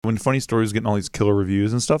when Funny Story was getting all these killer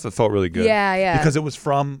reviews and stuff, it felt really good. Yeah. Because it was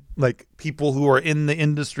from like people who are in the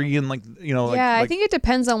industry and like, you know, I think it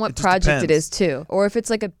depends on what project it is too, or if it's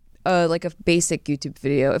like a basic YouTube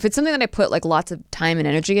video. If it's something that I put like lots of time and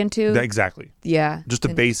energy into. Exactly. Yeah. Just a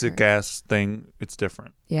basic ass thing. It's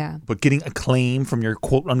different. Yeah. But getting acclaim from your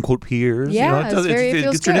quote unquote peers, yeah, you know, it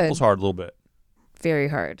feels gets your nipples hard a little bit. Very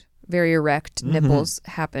hard. Very erect nipples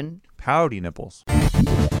happen. Pouty nipples.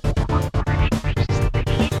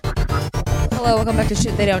 Hello, welcome back to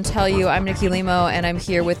Shit They Don't Tell You. I'm Nikki Limo, and I'm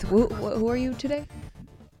here with who are you today?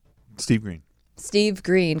 Steve Green. Steve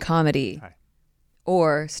Green Comedy. Hi.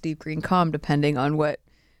 Or Steve Green Com, depending on what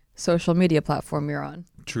social media platform you're on.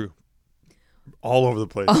 True. All over the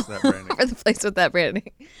place with that branding. All over the place with that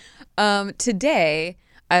branding. Today,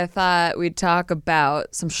 I thought we'd talk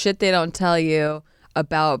about some shit they don't tell you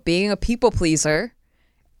about being a people pleaser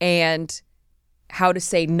and how to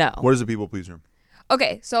say no. What is a people pleaser?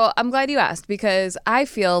 Okay, so I'm glad you asked because I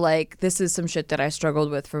feel like this is some shit that I struggled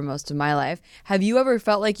with for most of my life. Have you ever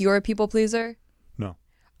felt like you're a people pleaser? No.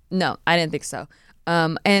 No, I didn't think so.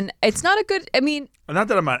 And it's not a good, I mean... Not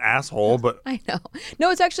that I'm an asshole, but... I know.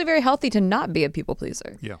 No, it's actually very healthy to not be a people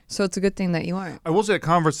pleaser. Yeah. So it's a good thing that you aren't. I will say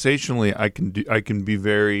conversationally, I can be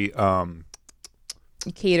very...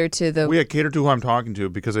 You cater to the... cater to who I'm talking to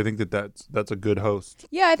because I think that's a good host.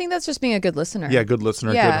 Yeah, I think that's just being a good listener. Yeah, good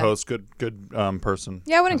listener, Yeah. good host, good person.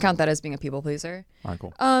 Yeah, I wouldn't count that as being a people pleaser. All right,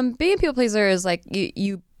 cool. Being a people pleaser is like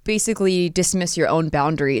you basically dismiss your own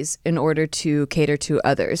boundaries in order to cater to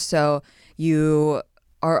others. So you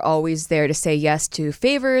are always there to say yes to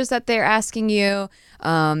favors that they're asking you.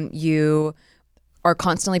 You are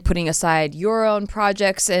constantly putting aside your own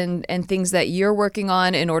projects and things that you're working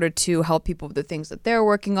on in order to help people with the things that they're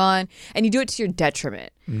working on. And you do it to your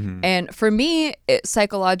detriment. Mm-hmm. And for me,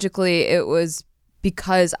 psychologically, it was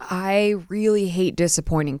because I really hate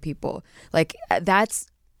disappointing people. Like that's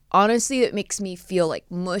honestly, it makes me feel like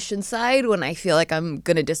mush inside when I feel like I'm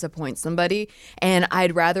going to disappoint somebody. And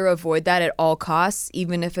I'd rather avoid that at all costs,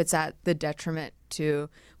 even if it's at the detriment to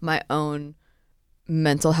my own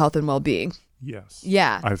mental health and well-being. Yes.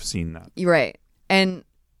 Yeah. I've seen that. You're right. And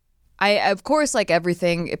I, of course, like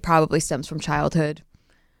everything, it probably stems from childhood.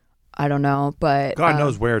 I don't know, but... God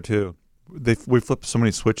knows where, too. We flip so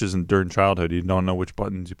many switches during childhood, you don't know which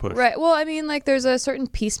buttons you push. Right. Well, I mean, like there's a certain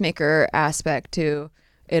peacemaker aspect to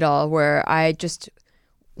it all where I just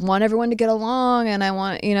want everyone to get along and I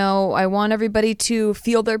want everybody to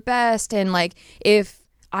feel their best. And like, if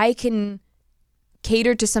I can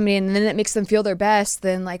cater to somebody and then it makes them feel their best,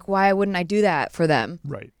 then like, why wouldn't I do that for them?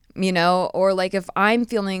 Right. You know, or like if I'm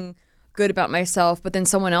feeling good about myself, but then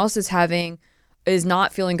someone else is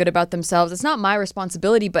not feeling good about themselves, it's not my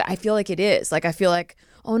responsibility, but I feel like it is. Like, I feel like,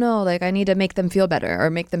 oh no, like I need to make them feel better or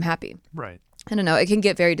make them happy. Right. I don't know. It can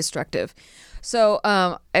get very destructive. So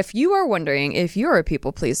if you are wondering if you're a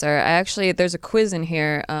people pleaser, there's a quiz in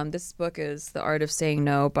here. This book is The Art of Saying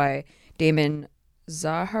No by Damon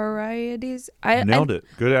Zahariades. Nailed it.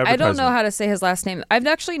 Good advertising. I don't know how to say his last name. I've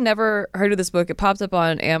actually never heard of this book. It popped up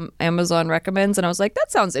on Amazon Recommends, and I was like,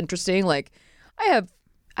 that sounds interesting. Like,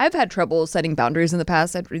 I've had trouble setting boundaries in the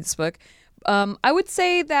past. I'd read this book. I would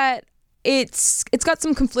say that it's got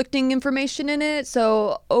some conflicting information in it.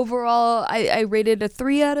 So overall, I rated a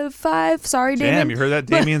 3 out of 5. Sorry, Damon. Damn, you heard that,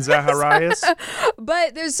 Damien Zaharias?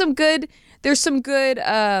 But there's some good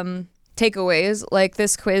takeaways, like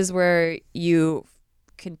this quiz where you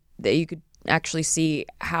could actually see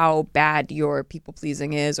how bad your people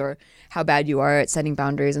pleasing is or how bad you are at setting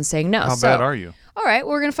boundaries and saying no. How bad are you? All right,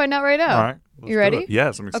 we're gonna find out right now. All right. You ready?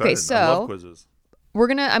 Yes, I'm excited. Okay, so I love quizzes. I'm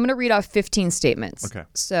gonna read off 15 statements. Okay.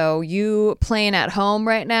 So you playing at home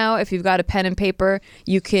right now, if you've got a pen and paper,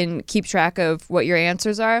 you can keep track of what your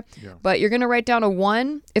answers are. Yeah. But you're gonna write down a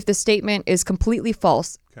 1 if the statement is completely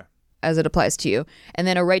false. Okay. As it applies to you. And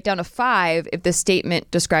then write down a 5 if the statement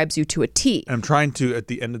describes you to a T. I'm trying to, at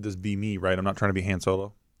the end of this, be me, right? I'm not trying to be Han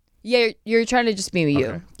Solo. Yeah, you're trying to just be you.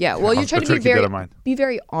 Okay. Yeah, well, you're trying to be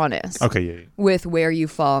very honest Okay, yeah. with where you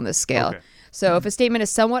fall on the scale. Okay. So if a statement is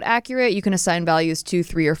somewhat accurate, you can assign values 2,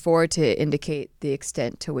 3, or 4 to indicate the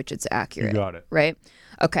extent to which it's accurate. You got it. Right?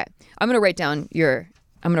 Okay. I'm going to write down your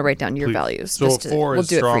Please. values. So 4 is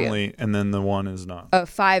do strongly, and then the 1 is not.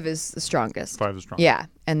 5 is the strongest. 5 is strong. Yeah,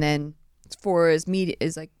 and then 4 is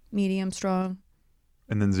like medium strong.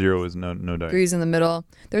 And then 0 is no dice. 3's in the middle.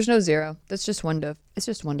 There's no 0. That's just 1 to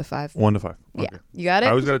 5. 1 to 5. Okay. Yeah, you got it. I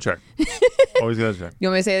always gotta check. Always gotta check. You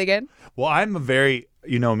want me to say it again? Well, I'm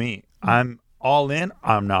you know me. I'm all in.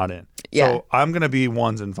 I'm not in. Yeah. So I'm gonna be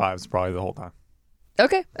 1s and 5s probably the whole time.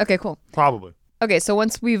 Okay, cool. Probably. Okay, so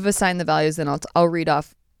once we've assigned the values, then I'll read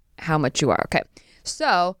off how much you are. Okay,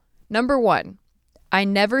 So, number 1, I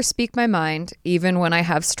never speak my mind even when I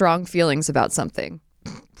have strong feelings about something.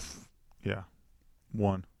 Yeah.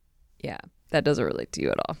 1. Yeah, that doesn't relate to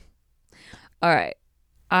you at all. All right.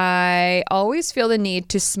 I always feel the need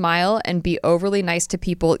to smile and be overly nice to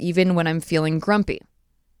people even when I'm feeling grumpy.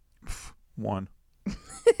 1.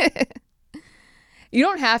 You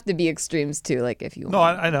don't have to be extremes too, like if you want. No,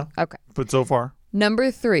 I know. Okay. But so far. Number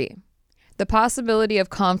 3, the possibility of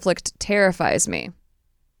conflict terrifies me.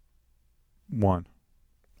 1.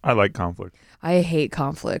 I like conflict. I hate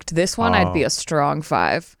conflict. This one, I'd be a strong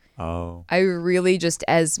 5. Oh. I really just,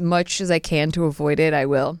 as much as I can to avoid it, I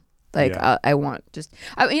will. Like, Yeah. I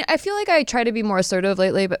mean, I feel like I try to be more assertive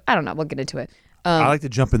lately, but I don't know. We'll get into it. I like to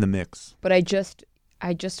jump in the mix. But I just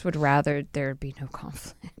would rather there be no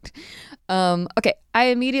conflict. Okay. I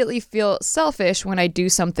immediately feel selfish when I do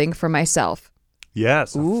something for myself.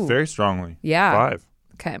 Yes. Ooh. Very strongly. Yeah. 5.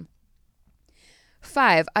 Okay.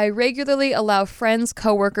 5, I regularly allow friends,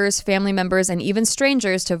 coworkers, family members, and even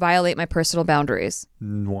strangers to violate my personal boundaries.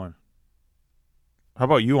 1. How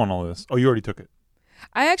about you on all this? Oh, you already took it.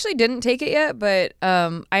 I actually didn't take it yet, but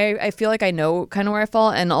I feel like I know kind of where I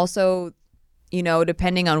fall. And also, you know,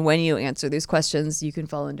 depending on when you answer these questions, you can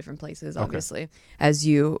fall in different places, obviously, as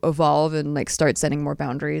you evolve and like start setting more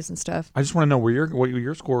boundaries and stuff. I just want to know what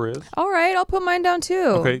your score is. All right, I'll put mine down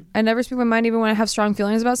too. Okay. I never speak my mind even when I have strong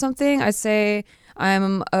feelings about something. I say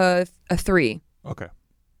I'm a 3. Okay.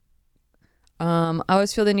 I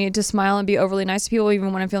always feel the need to smile and be overly nice to people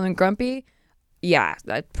even when I'm feeling grumpy. Yeah,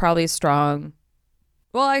 that's probably strong.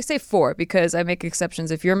 Well, I say 4 because I make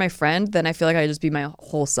exceptions. If you're my friend, then I feel like I just be my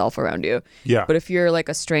whole self around you. Yeah. But if you're like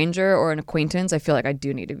a stranger or an acquaintance, I feel like I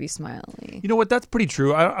do need to be smiley. You know what? That's pretty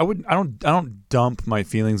true. I don't dump my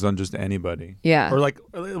feelings on just anybody. Yeah. Or like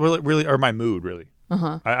really, or my mood really.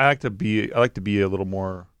 I like to be a little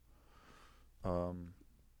more.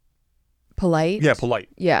 Polite? Yeah, polite.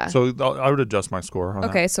 Yeah. So I would adjust my score. On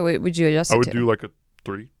Okay, so would you adjust that. I it would to? do like a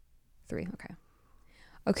 3. 3, okay.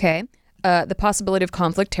 Okay. The possibility of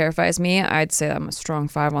conflict terrifies me. I'd say I'm a strong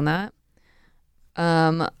 5 on that.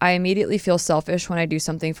 I immediately feel selfish when I do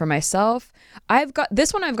something for myself. I've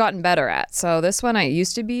gotten better at. So this one I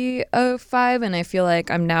used to be a 5 and I feel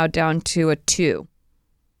like I'm now down to a 2.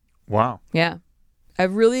 Wow. Yeah.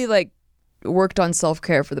 I've really like worked on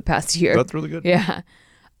self-care for the past year. That's really good. Yeah.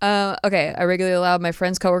 Okay. I regularly allow my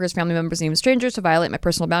friends, coworkers, family members, and even strangers to violate my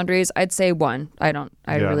personal boundaries. I'd say 1. I don't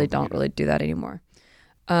really do that anymore.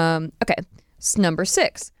 Okay. Number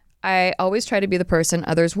 6. I always try to be the person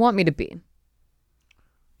others want me to be.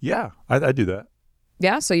 Yeah, I do that.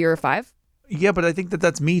 Yeah. So you're a 5? Yeah, but I think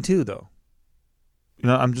that's me too, though. You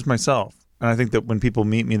know, I'm just myself. And I think that when people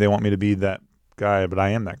meet me, they want me to be that guy, but I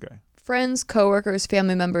am that guy. Friends, coworkers,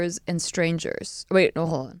 family members, and strangers. Wait, no,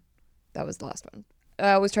 hold on. That was the last one.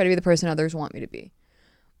 I always try to be the person others want me to be.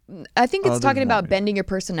 I think it's talking about bending your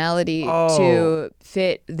personality to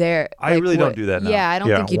fit their. I really don't do that now. Yeah, I don't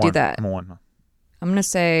think you 1. do that. I'm a 1. I'm gonna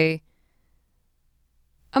say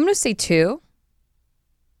 2.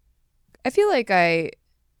 I feel like I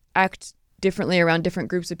act differently around different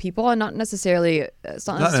groups of people, and not necessarily. It's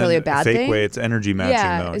not necessarily a bad fake thing. way. It's energy matching.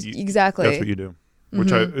 Yeah, though. exactly. That's what you do,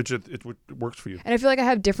 which it works for you. And I feel like I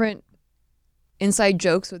have different inside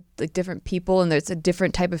jokes with like different people, and there's a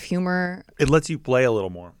different type of humor. It lets you play a little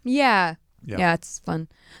more. Yeah, it's fun.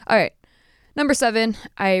 All right. Number 7,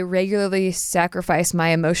 I regularly sacrifice my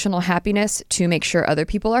emotional happiness to make sure other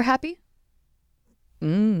people are happy.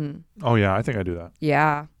 Oh, yeah, I think I do that.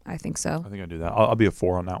 Yeah, I think so. I think I do that. I'll be a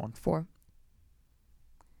 4 on that one. 4.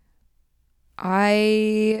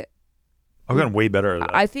 I've gotten way better at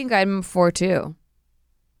that. I think I'm 4 too.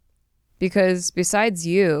 Because besides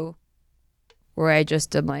you, where I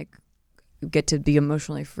just am like, get to be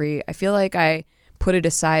emotionally free, I feel like I put it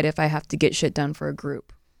aside if I have to get shit done for a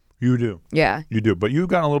group. You do. Yeah. You do. But you've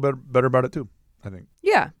gotten a little bit better about it too, I think.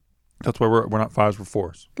 Yeah. That's why we're not 5s,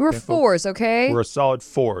 we're 4s. We're Okay, 4s, okay? We're a solid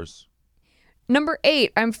 4s. Number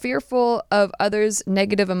 8, I'm fearful of others'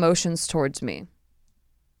 negative emotions towards me.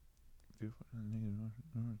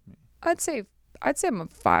 I'd say I'm a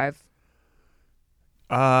 5.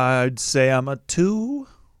 I'd say I'm a 2.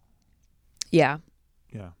 Yeah.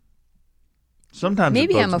 Yeah. Sometimes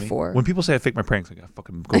maybe it bugs I'm a me. 4. When people say I fake my pranks, I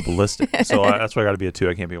fucking go ballistic. So that's why I got to be a 2.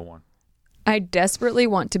 I can't be a 1. I desperately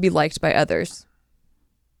want to be liked by others.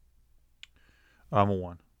 I'm a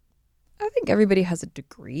 1. I think everybody has a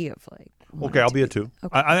degree of like want Okay, it I'll to be a 2.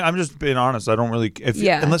 Okay. I'm just being honest. I don't really,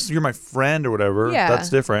 Yeah. unless you're my friend or whatever, Yeah. that's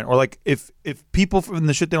different. Or like if people from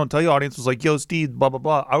the shit they don't tell you audience was like, yo, Steve, blah, blah,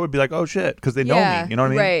 blah, I would be like, oh shit, because they know me. You know what I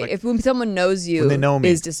mean? Right. Like, If when someone knows you, when they know me.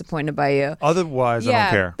 is disappointed by you. otherwise, I don't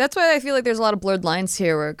care. That's why I feel like there's a lot of blurred lines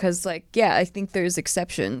here, because like, yeah, I think there's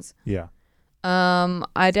exceptions. Yeah.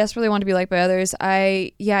 I desperately want to be liked by others.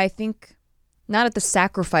 I think not at the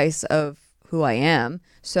sacrifice of who I am.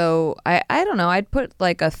 So I don't know. I'd put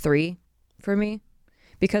like a 3 for me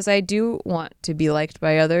because I do want to be liked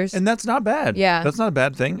by others. And that's not bad. Yeah. That's not a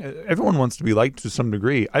bad thing. Everyone wants to be liked to some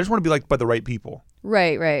degree. I just want to be liked by the right people,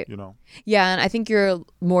 Right. you know? Yeah, and I think you're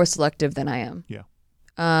more selective than I am. Yeah.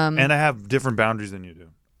 Um, And I have different boundaries than you do.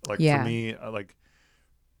 Like Yeah. for me,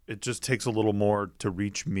 it just takes a little more to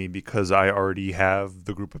reach me because I already have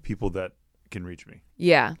the group of people that can reach me.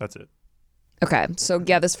 yeah. That's it. Okay. So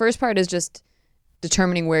yeah, this first part is just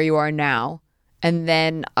determining where you are now, and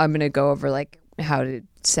then I'm gonna go over like how to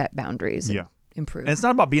set boundaries and Yeah. improve. And it's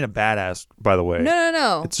not about being a badass, by the way.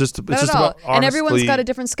 No. It's just Not at all. about honestly, And everyone's got a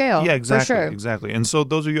different scale. Yeah, exactly. For sure. Exactly. And so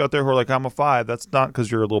those of you out there who are like, I'm a 5, that's not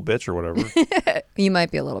because you're a little bitch or whatever. You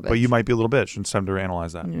might be a little bit. But you might be a little bitch. And it's time to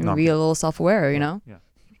analyze that. No, I'm be kidding. a little self-aware, you know?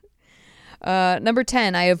 Yeah. Number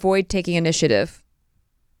 10, I avoid taking initiative.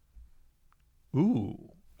 Ooh.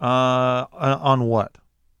 On what?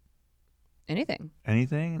 Anything.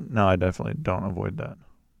 Anything? No, I definitely don't avoid that.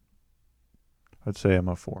 I'd say I'm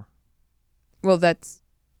a 4. Well, that's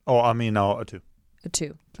Oh, I mean, no, a 2. a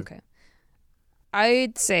 2. Okay.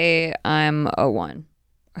 I'd say I'm a 1.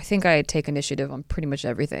 I think I take initiative on pretty much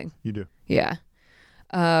everything. You do. Yeah.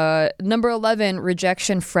 Number 11,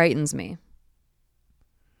 rejection frightens me.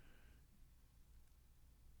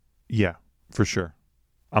 Yeah, for sure.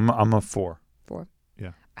 I'm a 4. 4.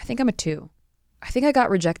 Yeah. I think I'm a 2. I think I got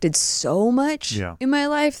rejected so much in my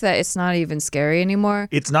life that it's not even scary anymore.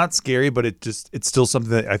 It's not scary, but it's still something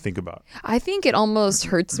that I think about. I think it almost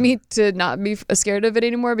hurts me to not be scared of it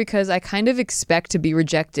anymore because I kind of expect to be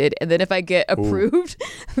rejected. And then if I get approved,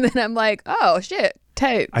 then I'm like, oh, shit,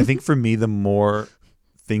 tight. I think for me, the more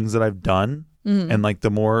things that I've done and like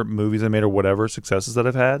the more movies I made or whatever successes that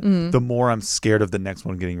I've had, the more I'm scared of the next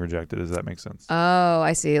one getting rejected. Does that make sense? Oh,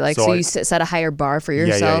 I see. Like, so you set a higher bar for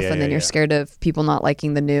yourself and then you're scared of people not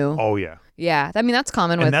liking the new. Oh, yeah. Yeah. I mean, that's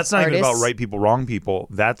common with artists. And that's not even about right people, wrong people.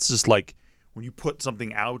 That's just like when you put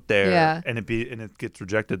something out there and it gets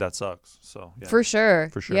rejected, that sucks. So yeah. For sure.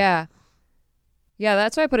 For sure. Yeah. Yeah,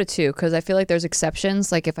 that's why I put a 2 because I feel like there's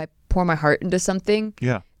exceptions. Like if I pour my heart into something,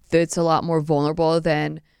 it's a lot more vulnerable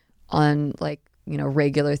than on like, you know,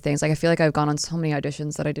 regular things. Like I feel like I've gone on so many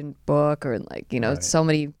auditions that I didn't book or like, you know, so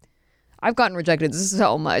many, I've gotten rejected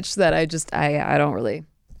so much that I don't really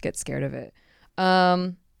get scared of it.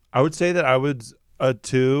 I would say that I was a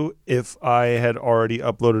 2 if I had already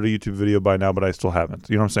uploaded a YouTube video by now, but I still haven't.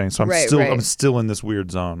 You know what I'm saying? So I'm still in this weird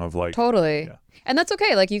zone of like. Totally. Yeah. And that's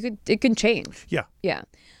okay. Like it can change. Yeah. Yeah.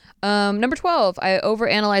 Number 12, I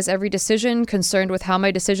overanalyze every decision, concerned with how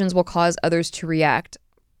my decisions will cause others to react.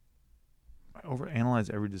 I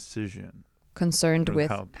overanalyze every decision. Concerned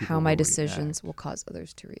with how my decisions will cause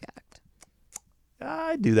others to react.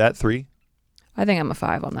 I do that. 3. I think I'm a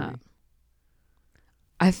 5 on that.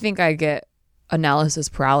 I think I get analysis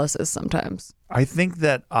paralysis sometimes. I think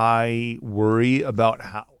that I worry about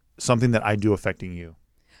how something that I do affecting you.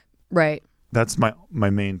 Right. That's my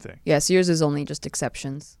main thing. Yes, yours is only just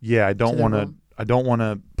exceptions. Yeah, I don't want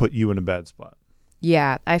to put you in a bad spot.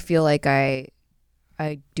 Yeah, I feel like I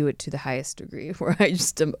do it to the highest degree where I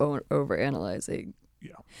just am overanalyzing.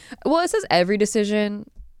 Yeah. Well, it says every decision.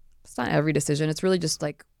 It's not every decision. It's really just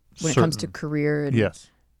like when it comes to career and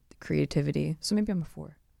creativity. So maybe I'm a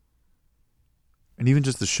 4. And even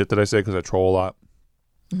just the shit that I say because I troll a lot.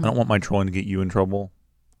 I don't want my trolling to get you in trouble.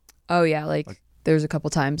 Oh, yeah. Like there's a couple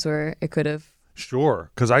times where it could have.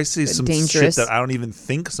 Sure. Because I see some shit that I don't even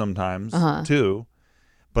think sometimes too.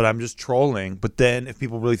 But I'm just trolling. But then if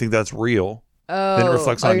people really think that's real, then it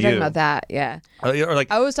reflects on you. You're talking about that. Yeah. Or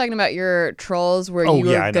like, I was talking about your trolls where you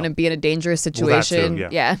were going to be in a dangerous situation. Well,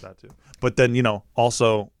 that too, that too. But then,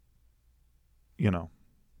 also, I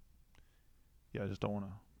just don't want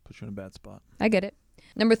to put you in a bad spot. I get it.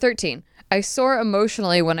 Number 13, I soar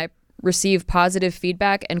emotionally when I receive positive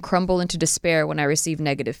feedback and crumble into despair when I receive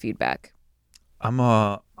negative feedback. I'm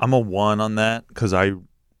a 1 on that because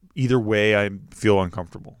either way I feel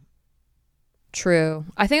uncomfortable. True.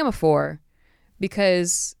 I think I'm a 4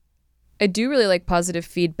 because I do really like positive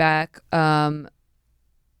feedback. But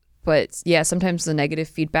yeah, sometimes the negative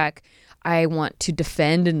feedback I want to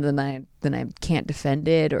defend and then I can't defend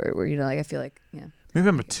it or I feel like, Maybe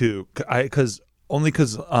I'm a 2 because Only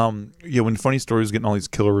because, when Funny Story was getting all these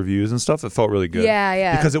killer reviews and stuff, it felt really good.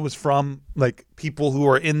 Yeah. Because it was from like people who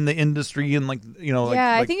are in the industry and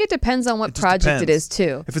I think it depends on what project it is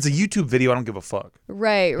too. If it's a YouTube video, I don't give a fuck.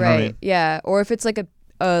 Right. What I mean? Yeah. Or if it's like a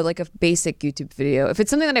basic YouTube video. If it's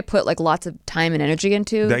something that I put like lots of time and energy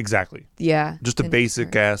into. Exactly. Yeah. Just a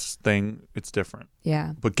basic ass thing, it's different.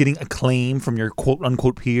 Yeah. But getting acclaim from your quote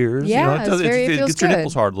unquote peers, it feels it gets good. your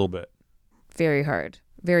nipples hard a little bit. Very hard.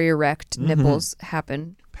 Very erect nipples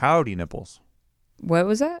happen. Pouty nipples. What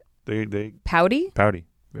was that? They pouty? Pouty.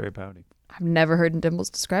 Very pouty. I've never heard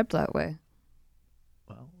nipples described that way.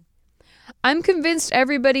 Well, I'm convinced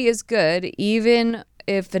everybody is good, even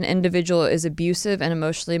if an individual is abusive and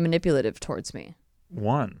emotionally manipulative towards me.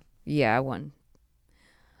 1. Yeah, 1.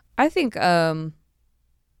 I think I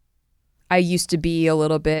used to be a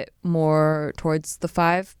little bit more towards the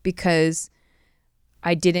 5 because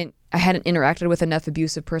I hadn't interacted with enough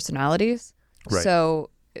abusive personalities. Right. So,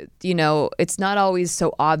 it's not always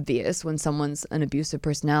so obvious when someone's an abusive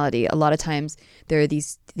personality. A lot of times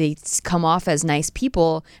they come off as nice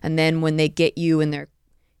people, and then when they get you in their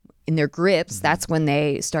grips, that's when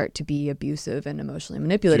they start to be abusive and emotionally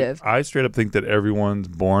manipulative. Dude, I straight up think that everyone's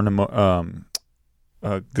born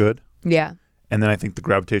good. Yeah. And then I think the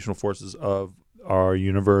gravitational forces of our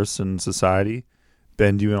universe and society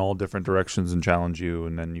bend you in all different directions and challenge you,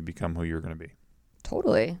 and then you become who you're going to be.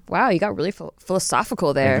 Totally. Wow, you got really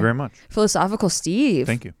philosophical there. Thank you very much. Philosophical Steve.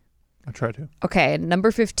 Thank you. I try to. Okay,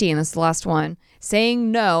 number 15. That's the last one. Saying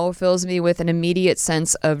no fills me with an immediate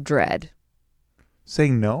sense of dread.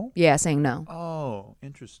 Saying no? Yeah, saying no. Oh,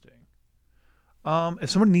 interesting. If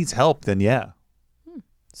somebody needs help, then yeah.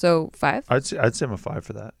 So 5? I'd say I'm a 5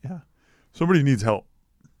 for that. Yeah. Somebody needs help.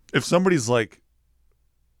 If somebody's like,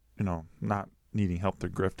 not needing help, they're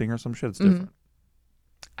grifting or some shit, it's different.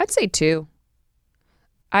 I'd say 2.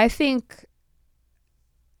 I think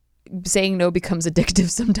saying no becomes addictive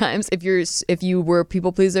sometimes. If you were a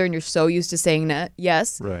people pleaser and you're so used to saying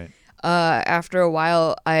yes, right? After a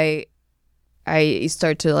while, I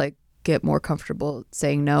start to like get more comfortable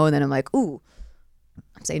saying no, and then I'm like, ooh,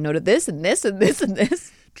 I'm saying no to this and this and this and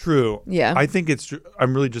this. True. Yeah. I think it's true.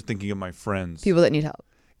 I'm really just thinking of my friends. People that need help.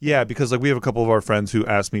 Yeah, because like we have a couple of our friends who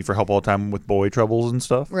ask me for help all the time with boy troubles and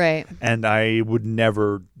stuff. Right. And I would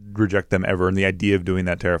never reject them ever, and the idea of doing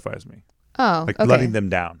that terrifies me. Oh, like okay. letting them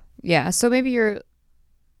down. Yeah. So maybe you're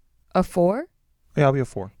a 4? Yeah, I'll be a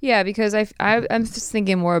 4. Yeah, because I'm just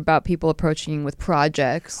thinking more about people approaching with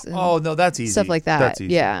projects. Oh no, that's easy. Stuff like that. That's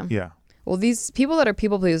easy. Yeah. Yeah. Well, these people that are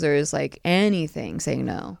people pleasers, like anything, saying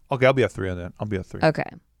no. Okay, I'll be a 3 on that. I'll be a 3. Okay.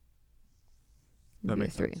 That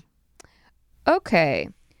makes 3. sense. Okay.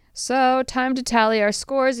 So time to tally our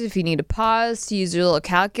scores. If you need to pause to use your little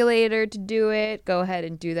calculator to do it, go ahead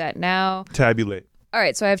and do that now. Tabulate. All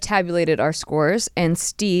right, so I have tabulated our scores. And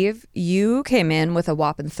Steve, you came in with a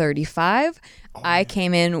whopping 35. I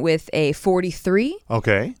came in with a 43.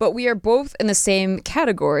 Okay. But we are both in the same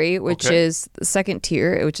category, which is the second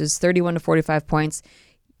tier, which is 31 to 45 points.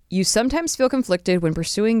 You sometimes feel conflicted when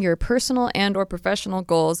pursuing your personal and or professional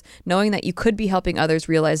goals, knowing that you could be helping others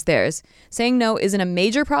realize theirs. Saying no isn't a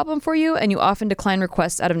major problem for you, and you often decline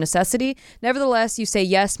requests out of necessity. Nevertheless, you say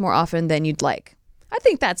yes more often than you'd like. I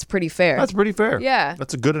think that's pretty fair. That's pretty fair. Yeah.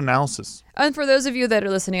 That's a good analysis. And for those of you that are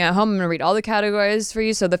listening at home, I'm going to read all the categories for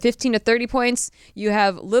you. So the 15 to 30 points, you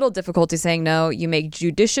have little difficulty saying no. You make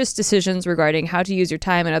judicious decisions regarding how to use your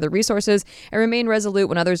time and other resources and remain resolute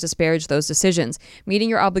when others disparage those decisions. Meeting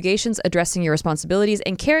your obligations, addressing your responsibilities,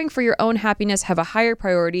 and caring for your own happiness have a higher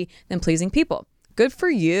priority than pleasing people. Good for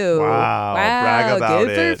you. Wow. Brag about good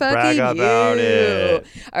it. for fucking Brag about you. it.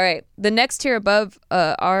 All right. The next tier above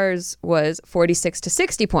ours was 46 to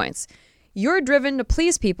 60 points. You're driven to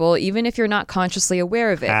please people even if you're not consciously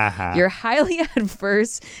aware of it. You're highly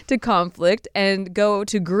adverse to conflict and go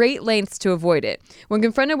to great lengths to avoid it. When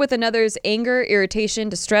confronted with another's anger, irritation,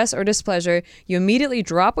 distress, or displeasure, you immediately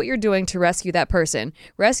drop what you're doing to rescue that person.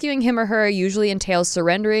 Rescuing him or her usually entails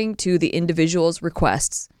surrendering to the individual's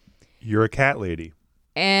requests. You're a cat lady.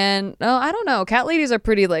 And, I don't know. Cat ladies are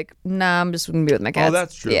pretty like, nah, I'm just going to be with my cats. Oh,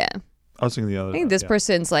 that's true. Yeah. I was thinking the other. I think this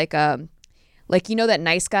person's like you know that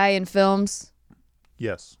nice guy in films?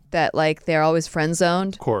 Yes. That like they're always friend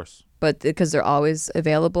zoned? Of course. But because they're always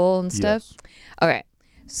available and stuff? Yes. Okay.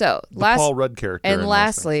 So, The Paul Rudd character. And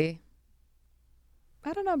lastly,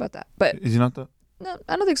 I don't know about that. But is he not the... No,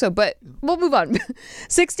 I don't think so, but we'll move on.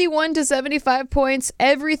 61 to 75 points.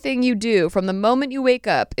 Everything you do from the moment you wake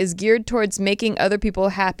up is geared towards making other people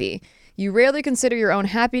happy. You rarely consider your own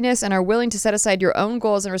happiness and are willing to set aside your own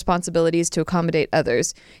goals and responsibilities to accommodate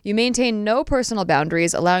others. You maintain no personal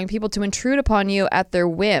boundaries, allowing people to intrude upon you at their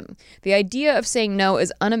whim. The idea of saying no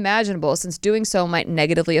is unimaginable, since doing so might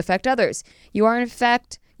negatively affect others. You are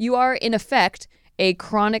in effect a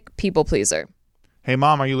chronic people pleaser. Hey,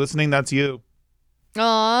 Mom, are you listening? That's you.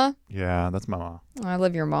 Aw. Yeah, that's my mom. I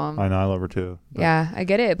love your mom. I know, I love her too. Yeah, I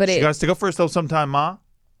get it. But she got to go first though sometime, Ma.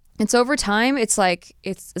 It's over time. It's like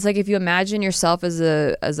if you imagine yourself as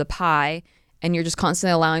a pie and you're just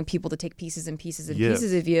constantly allowing people to take pieces and pieces and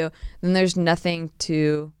pieces of you, then there's nothing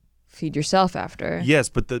to feed yourself after. Yes,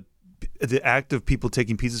 but the act of people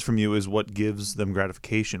taking pieces from you is what gives them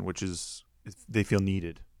gratification, which is they feel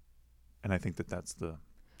needed. And I think that's the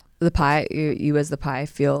pie, you as the pie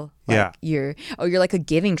feel like you're like a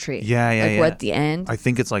giving tree. Yeah. We're at the end. I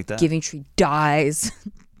think it's like that. Giving tree dies.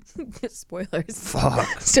 Spoilers.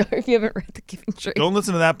 Fuck. Sorry if you haven't read The Giving Tree. Don't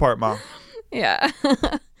listen to that part, Mom. Yeah.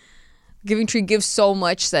 Giving tree gives so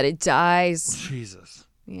much that it dies. Jesus.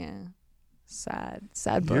 Yeah.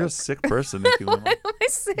 Sad book. You're a sick person, Nikki Limo. Why am I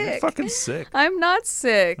sick? You're fucking sick. I'm not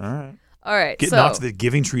sick. All right. Getting out to the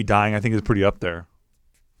Giving Tree dying, I think, is pretty up there.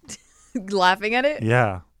 Laughing at it?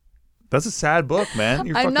 Yeah. That's a sad book,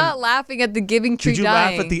 man. I'm not laughing at the Giving Tree dying. Did you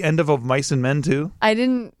laugh at the end of Mice and Men too? I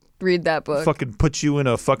didn't read that book. Fucking put you in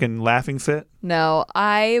a fucking laughing fit? No,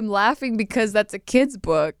 I am laughing because that's a kid's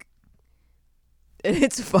book.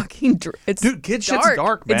 It's fucking dude, kid shit's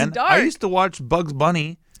dark, man. It's dark. I used to watch Bugs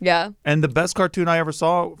Bunny. Yeah. And the best cartoon I ever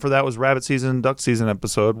saw for that was Rabbit Season, Duck Season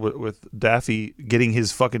episode with Daffy getting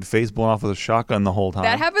his fucking face blown off with a shotgun the whole time.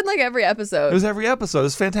 That happened like every episode. It was every episode.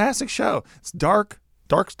 It's a fantastic show. It's dark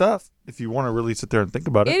stuff if you want to really sit there and think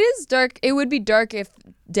about it. It is dark. It would be dark if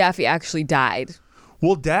Daffy actually died.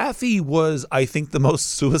 Well, Daffy was, I think, the most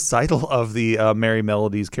suicidal of the Merry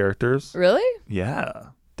Melodies characters. Really? Yeah.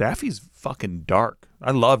 Daffy's fucking dark. I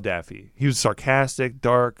love Daffy. He was sarcastic,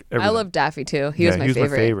 dark, everything. I love Daffy too. He was my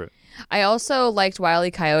favorite. I also liked Wile E.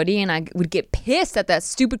 Coyote, and I would get pissed that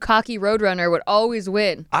stupid cocky Roadrunner would always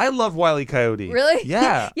win. I love Wile E. Coyote. Really?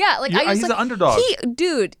 Yeah. Yeah. He's an underdog.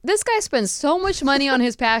 Dude, this guy spends so much money on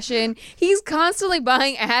his passion. He's constantly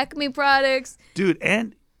buying Acme products. Dude,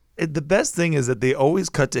 and the best thing is that they always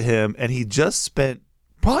cut to him, and he just spent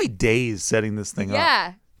probably days setting this thing up.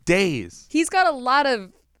 Yeah. Days. He's got a lot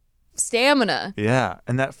of stamina. Yeah,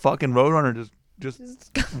 and that fucking Roadrunner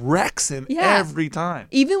just wrecks him every time.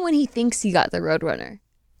 Even when he thinks he got the Roadrunner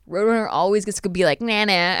always gets to be like, nah,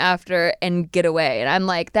 after and get away. And I'm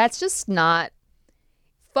like, that's just not,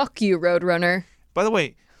 fuck you, Roadrunner. By the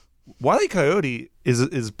way, Wile E. Coyote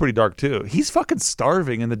is pretty dark too. He's fucking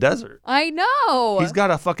starving in the desert. I know. He's got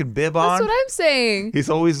a fucking bib on. That's what I'm saying. He's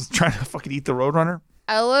always trying to fucking eat the Roadrunner.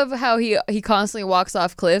 I love how he constantly walks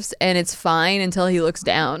off cliffs and it's fine until he looks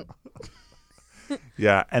down.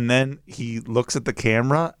 Yeah, and then he looks at the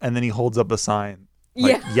camera and then he holds up a sign.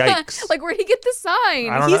 Like, yikes. Like, where'd he get the sign?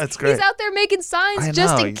 I don't know. It's great. He's out there making signs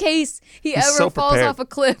just in case he ever falls off a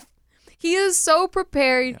cliff. He is so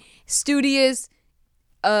prepared, studious,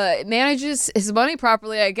 manages his money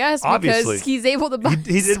properly, I guess, obviously, because he's able to buy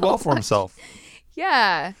He did well for himself.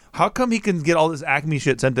 Yeah. How come he can get all this Acme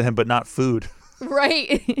shit sent to him but not food?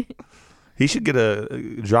 Right. He should get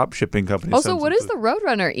a drop shipping company. Also, what does the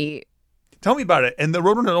Roadrunner eat? Tell me about it. And the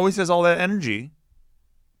Roadrunner always has all that energy.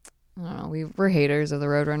 I don't know. We're haters of the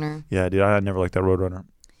Roadrunner. Yeah, dude. I never liked that Roadrunner.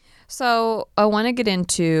 So I want to get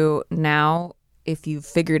into now, if you've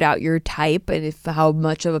figured out your type and how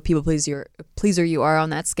much of a people pleaser you are on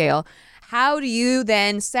that scale, how do you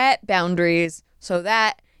then set boundaries so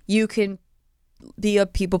that you can be a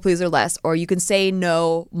people pleaser less, or you can say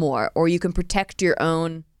no more, or you can protect your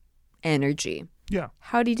own energy? Yeah.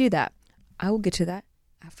 How do you do that? I will get to that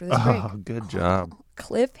after this break. Oh, good job.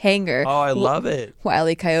 Cliffhanger. Oh, I love it. Wile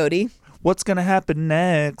E. Coyote. What's going to happen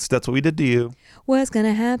next? That's what we did to you. What's going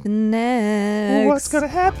to happen next? What's going to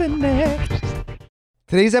happen next?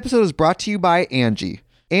 Today's episode is brought to you by Angie.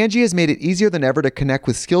 Angie has made it easier than ever to connect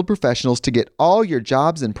with skilled professionals to get all your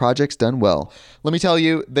jobs and projects done well. Let me tell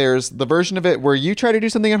you, there's the version of it where you try to do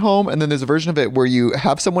something at home, and then there's a version of it where you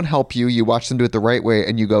have someone help you, you watch them do it the right way,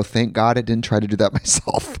 and you go, thank God I didn't try to do that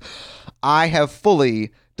myself. I have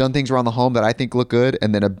fully done things around the home that I think look good,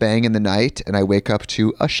 and then a bang in the night, and I wake up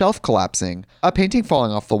to a shelf collapsing, a painting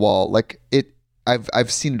falling off the wall.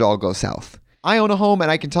 I've seen it all go south. I own a home, and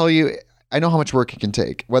I can tell you, I know how much work it can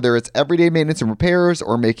take. Whether it's everyday maintenance and repairs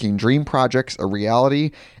or making dream projects a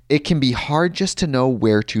reality, it can be hard just to know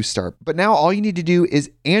where to start. But now all you need to do is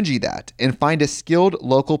Angie that and find a skilled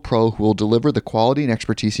local pro who will deliver the quality and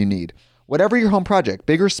expertise you need. Whatever your home project,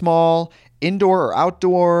 big or small, indoor or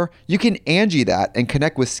outdoor. You can Angie that and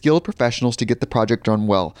connect with skilled professionals to get the project done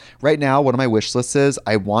well. Right now, one of my wish lists is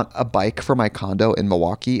I want a bike for my condo in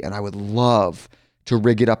Milwaukee, and I would love to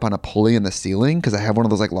rig it up on a pulley in the ceiling because I have one of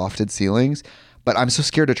those like lofted ceilings, but I'm so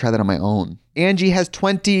scared to try that on my own. Angie has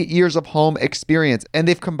 20 years of home experience, and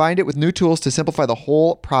they've combined it with new tools to simplify the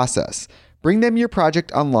whole process. Bring them your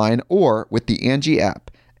project online or with the Angie app.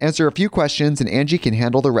 Answer a few questions and Angie can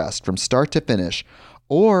handle the rest from start to finish,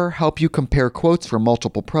 or help you compare quotes from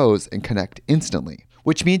multiple pros and connect instantly,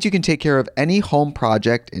 which means you can take care of any home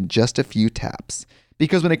project in just a few taps.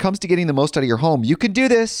 Because when it comes to getting the most out of your home, you can do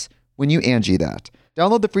this when you Angie that.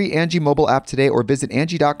 Download the free Angie mobile app today or visit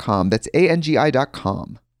Angie.com. That's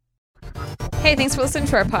ANGI.com. Hey, thanks for listening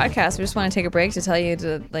to our podcast. We just want to take a break to tell you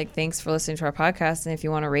thanks for listening to our podcast. And if you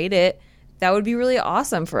want to rate it, that would be really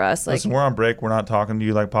awesome for us. Listen, we're on break. We're not talking to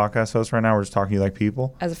you like podcast hosts right now. We're just talking to you like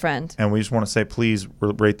people. As a friend. And we just want to say, please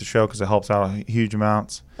rate the show because it helps out huge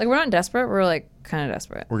amounts. We're not desperate. We're kind of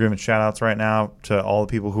desperate. We're giving shout outs right now to all the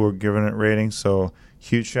people who are giving it ratings. So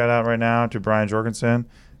huge shout out right now to Brian Jorgensen.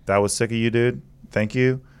 That was sick of you, dude. Thank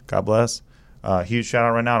you. God bless. Huge shout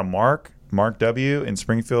out right now to Mark W. in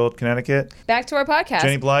Springfield, Connecticut. Back to our podcast.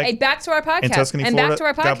 Jenny Blythe. Hey, back to our podcast. In Tuscany, and Florida. Back to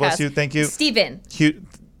our podcast. God bless you. Thank you. Steven.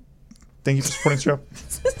 Thank you for supporting the show.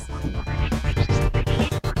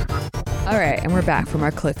 All right, and we're back from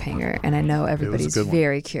our cliffhanger, and I know everybody's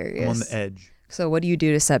very curious. I'm on the edge. So what do you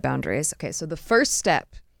do to set boundaries? Okay, so the first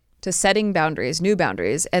step to setting boundaries, new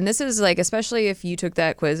boundaries, and this is especially if you took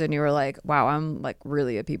that quiz and you were like, wow, I'm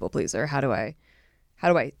really a people pleaser. How do I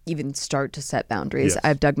even start to set boundaries? Yes.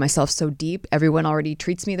 I've dug myself so deep. Everyone already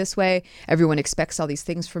treats me this way. Everyone expects all these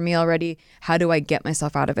things from me already. How do I get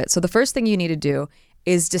myself out of it? So the first thing you need to do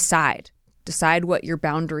is decide what your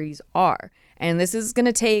boundaries are. And this is going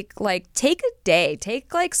to take a day,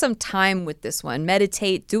 take some time with this one,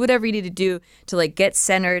 meditate, do whatever you need to do to get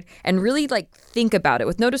centered and really think about it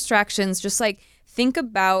with no distractions. Just think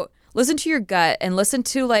about, listen to your gut and listen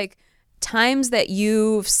to times that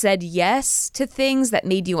you've said yes to things that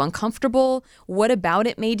made you uncomfortable. What about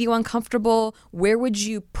it made you uncomfortable? Where would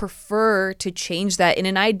you prefer to change that? In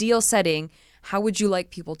an ideal setting, how would you like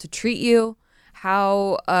people to treat you?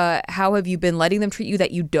 How have you been letting them treat you that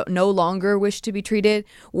you no longer wish to be treated?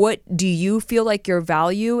 What do you feel like your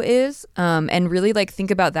value is? And really think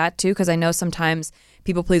about that too, because I know sometimes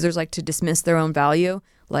people pleasers like to dismiss their own value.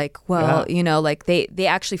 They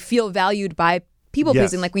actually feel valued by people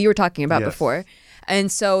pleasing, like we were talking about before.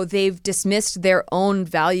 And so they've dismissed their own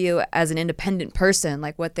value as an independent person,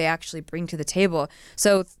 what they actually bring to the table.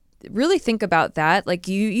 So really think about that.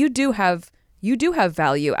 You do have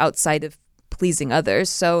value outside of pleasing others.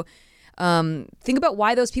 So think about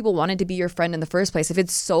why those people wanted to be your friend in the first place. If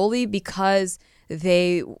it's solely because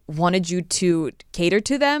they wanted you to cater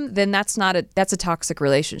to them, then that's a toxic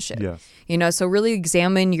relationship. Yes. So really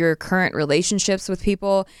examine your current relationships with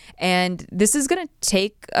people, and this is going to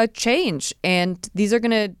take a change. And these are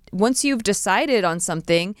going to, once you've decided on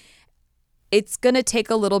something, it's going to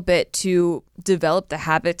take a little bit to develop the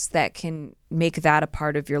habits that can make that a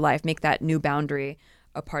part of your life, make that new boundary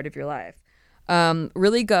a part of your life.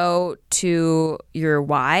 Really go to your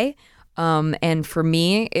why. And for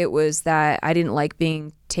me, it was that I didn't like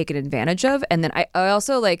being taken advantage of. And then I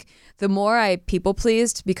also the more I people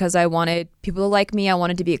pleased because I wanted people to like me, I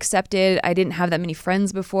wanted to be accepted. I didn't have that many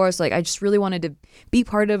friends before. So I just really wanted to be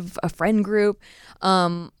part of a friend group.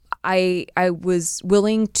 I was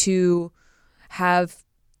willing to have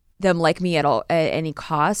them like me at any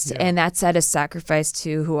cost. And that's at a sacrifice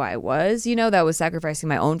to who I was, that was sacrificing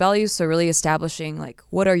my own values. So really establishing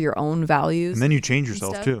what are your own values. And then you change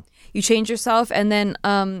yourself too. You change yourself, and then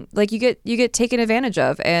you get taken advantage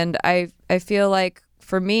of. And I feel like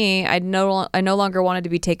for me, I no longer wanted to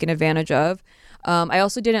be taken advantage of. I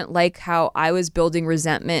also didn't like how I was building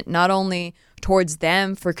resentment, not only towards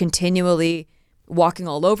them for continually walking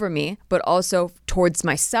all over me, but also towards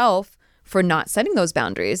myself for not setting those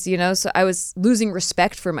boundaries, So I was losing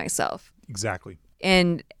respect for myself. Exactly.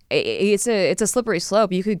 And it's a slippery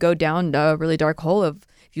slope. You could go down a really dark hole if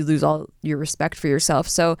you lose all your respect for yourself.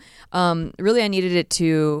 So really I needed it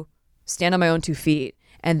to stand on my own 2 feet,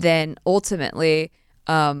 and then ultimately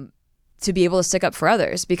to be able to stick up for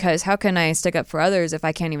others, because how can I stick up for others if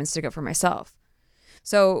I can't even stick up for myself?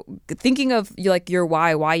 So thinking of your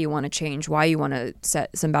why you want to change, why you want to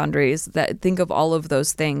set some boundaries, think of all of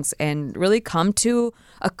those things and really come to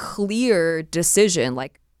a clear decision,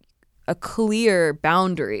 a clear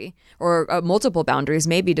boundary or multiple boundaries,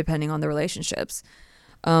 maybe depending on the relationships.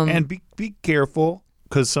 And be careful,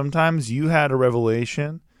 because sometimes you had a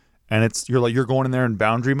revelation and you're going in there in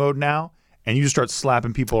boundary mode now, and you just start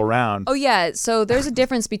slapping people around. Oh yeah, so there's a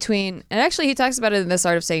difference between, and actually he talks about it in This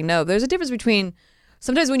Art of Saying No. There's a difference between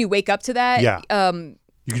sometimes when you wake up to that, Yeah.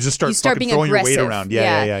 You can just start, fucking being throwing aggressive. your weight around.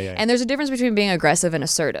 Yeah. And there's a difference between being aggressive and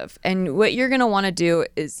assertive. And what you're going to want to do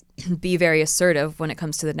is be very assertive when it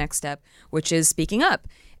comes to the next step, which is speaking up.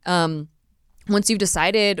 Once you've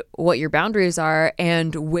decided what your boundaries are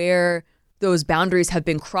and where those boundaries have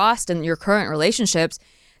been crossed in your current relationships,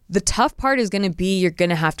 the tough part is going to be you're going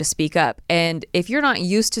to have to speak up. And if you're not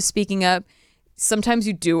used to speaking up, sometimes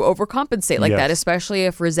you do overcompensate like that, especially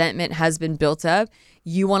if resentment has been built up.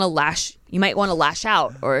 You might want to lash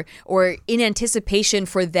out, or in anticipation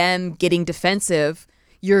for them getting defensive,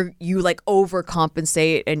 you like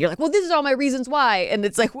overcompensate and you're like, well, this is all my reasons why. And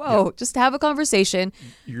it's like, whoa, just have a conversation.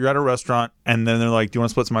 You're at a restaurant and then they're like, do you want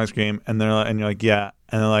to split some ice cream? And and you're like, yeah.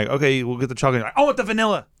 And they're like, okay, we'll get the chocolate. You're like, I want the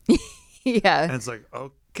vanilla. Yeah. And it's like,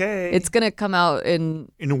 okay. It's going to come out in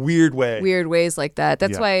a weird way. Weird ways like that.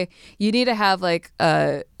 That's why you need to have like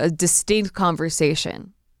a distinct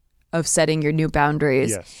conversation of setting your new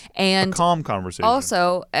boundaries. Yes. And a calm conversation.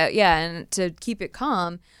 Also, and to keep it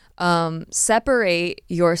calm, separate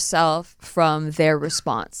yourself from their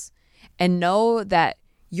response and know that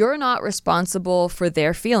you're not responsible for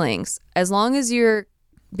their feelings. As long as you're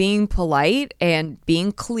being polite and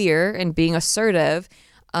being clear and being assertive,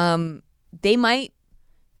 they might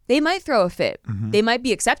throw a fit. Mm-hmm. They might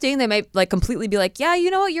be accepting. They might like completely be like, yeah, you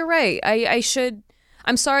know what? You're right.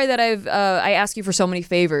 I'm sorry that I ask you for so many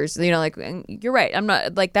favors. You know, like, you're right. I'm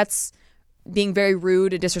not like, that's being very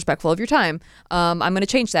rude and disrespectful of your time. I'm going to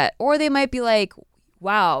change that. Or they might be like,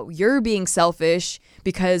 wow, you're being selfish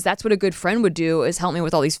because that's what a good friend would do, is help me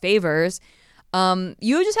with all these favors.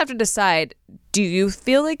 You just have to decide, do you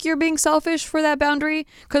feel like you're being selfish for that boundary?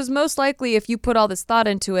 Because most likely if you put all this thought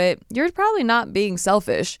into it, you're probably not being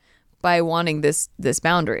selfish by wanting this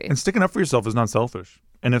boundary. And sticking up for yourself is not selfish.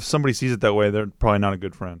 And if somebody sees it that way, they're probably not a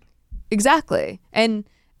good friend. Exactly. And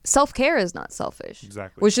self-care is not selfish.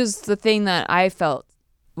 Exactly. Which is the thing that I felt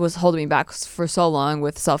was holding me back for so long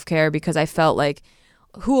with self-care, because I felt like,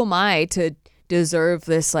 who am I to deserve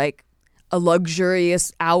this, like, a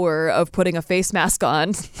luxurious hour of putting a face mask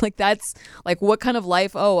on? Like, that's like, what kind of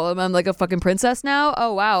life? Oh, I'm like a fucking princess now?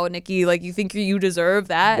 Oh, wow, Nikki, like, you think you deserve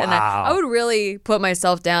that? Wow. And I would really put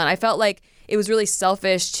myself down. I felt like it was really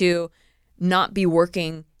selfish to not be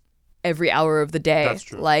working every hour of the day. That's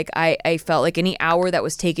true. Like, I felt like any hour that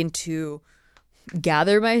was taken to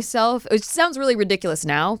gather myself, it sounds really ridiculous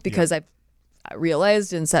now because I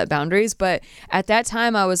realized and set boundaries, but at that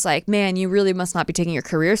time I was like, man, you really must not be taking your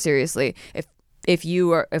career seriously if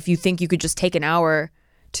you think you could just take an hour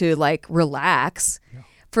to like relax.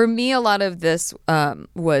 For me, a lot of this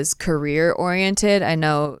was career oriented. I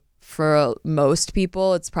know for most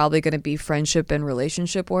people it's probably going to be friendship and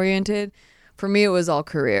relationship oriented. For me, it was all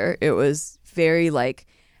career. It was very like,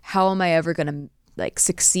 how am I ever going to like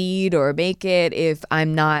succeed or make it if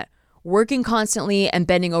I'm not working constantly and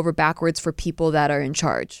bending over backwards for people that are in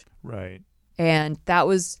charge? Right. And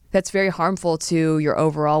that's very harmful to your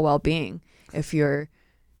overall well-being.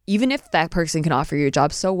 Even if that person can offer you a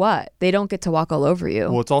job, so what? They don't get to walk all over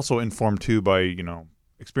you. Well, it's also informed too by,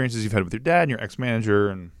 experiences you've had with your dad and your ex-manager,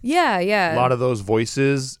 and yeah. a lot of those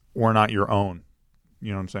voices were not your own.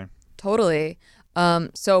 You know what I'm saying? Totally.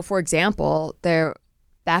 So for example,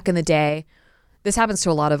 back in the day, this happens to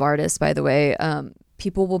a lot of artists, by the way.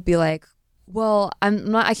 People will be like, well,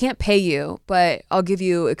 I can't pay you, but I'll give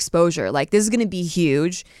you exposure. Like, this is going to be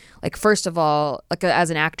huge. Like, first of all, like as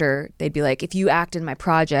an actor, they'd be like, if you act in my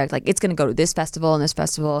project, like, it's going to go to this festival and this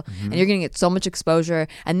festival, and you're going to get so much exposure.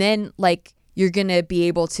 And then like, you're going to be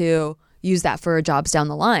able to use that for jobs down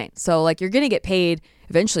the line. So like, you're going to get paid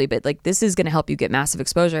eventually, but like, this is going to help you get massive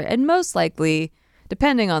exposure. And most likely,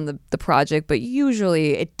 depending on the project, but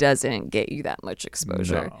usually it doesn't get you that much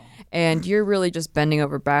exposure. No. And you're really just bending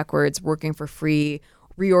over backwards, working for free,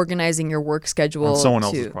 reorganizing your work schedule. On someone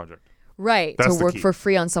else's project. Right, That's to work the key. for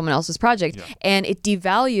free on someone else's project. Yeah. And it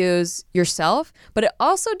devalues yourself, but it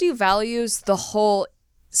also devalues the whole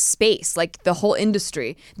space, like the whole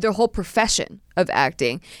industry, the whole profession of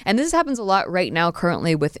acting. And this happens a lot right now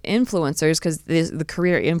currently with influencers, because the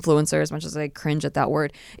career influencer, as much as I cringe at that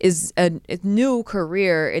word, is a new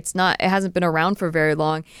career. It hasn't been around for very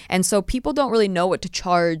long. And so people don't really know what to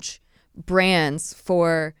charge brands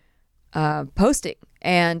for posting.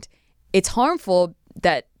 And it's harmful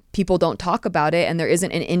that people don't talk about it and there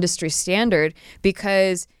isn't an industry standard,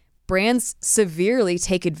 because brands severely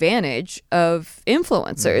take advantage of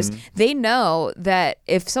influencers. They know that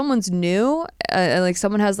if someone's new, like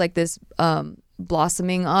someone has like this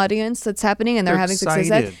blossoming audience that's happening, and they're having success.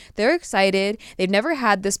 excited. They're excited. They've never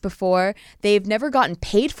had this before. They've never gotten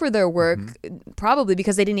paid for their work, probably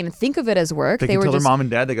because they didn't even think of it as work. They can were tell just their mom and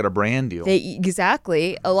dad they got a brand deal.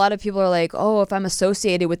 exactly. A lot of people are like, oh, if I'm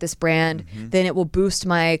associated with this brand, then it will boost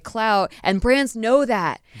my clout. And brands know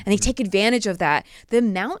that, and they take advantage of that. The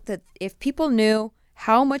amount that if people knew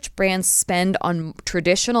how much brands spend on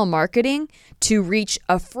traditional marketing to reach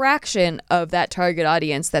a fraction of that target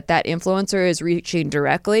audience that influencer is reaching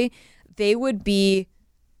directly, they would be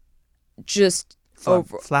just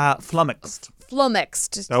Flummoxed.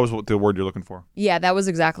 flummoxed. That was what the word you're looking for. Yeah, that was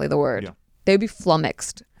exactly the word. Yeah. They would be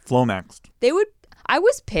flummoxed. Flomaxed. I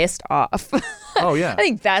was pissed off. Oh, yeah. I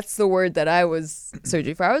think that's the word that I was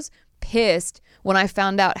searching for. I was pissed when I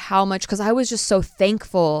found out how much, because I was just so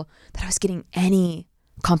thankful that I was getting any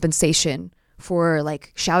compensation for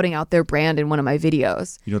like shouting out their brand in one of my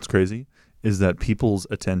videos. You know what's crazy is that people's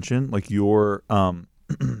attention, like your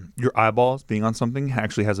your eyeballs being on something,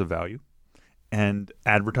 actually has a value, and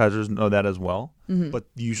advertisers know that as well. But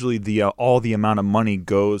usually the all the amount of money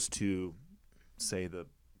goes to, say, the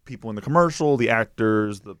people in the commercial, the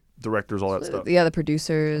actors, the directors, all that stuff. Yeah, the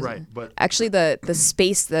producers. Right, but actually the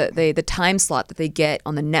space, the time slot that they get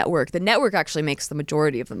on the network actually makes the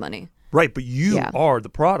majority of the money. right, but you are the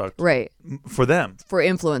product, Right. for them. For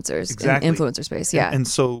influencers. Exactly. In influencer space. Yeah. And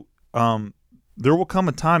so there will come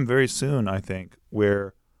a time very soon, I think,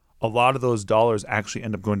 where a lot of those dollars actually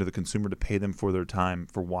end up going to the consumer to pay them for their time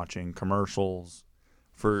for watching commercials,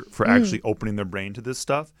 for actually opening their brain to this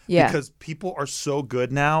stuff. Yeah. Because people are so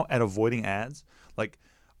good now at avoiding ads. Like,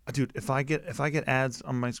 dude, if I get ads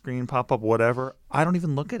on my screen pop up, whatever, I don't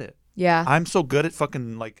even look at it. Yeah. I'm so good at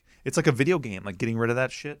fucking, like, it's like a video game, like getting rid of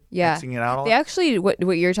that shit. Yeah. Xing it out all They actually, what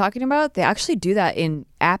you're talking about, they actually do that in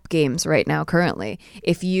app games right now currently.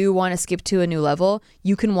 If you want to skip to a new level,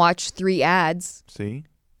 you can watch 3 ads. See?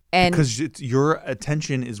 And Because your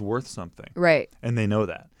attention is worth something. right. And they know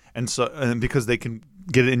that. And so, and because they can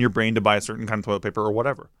get it in your brain to buy a certain kind of toilet paper or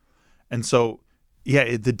whatever. And so,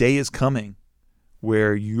 yeah, the day is coming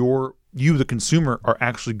where you, the consumer, are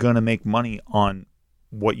actually going to make money on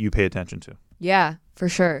what you pay attention to. Yeah, for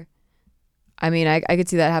sure. I mean, I could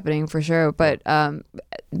see that happening for sure. But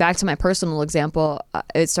back to my personal example,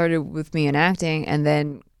 it started with me in acting and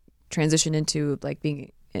then transitioned into like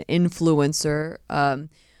being an influencer,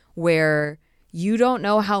 where you don't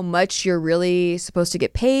know how much you're really supposed to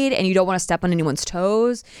get paid, and you don't want to step on anyone's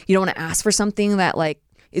toes. You don't want to ask for something that like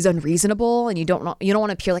is unreasonable, and you don't want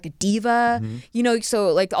to appear like a diva. You know,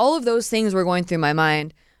 so like all of those things were going through my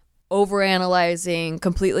mind. Overanalyzing,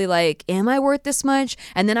 completely like, am I worth this much?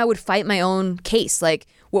 And then I would fight my own case. Like,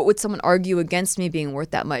 what would someone argue against me being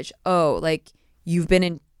worth that much? Oh, like, you've been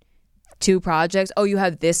in 2 projects. Oh, you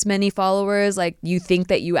have this many followers. Like, you think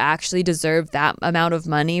that you actually deserve that amount of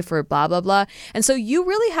money for blah, blah, blah. And so you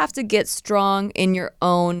really have to get strong in your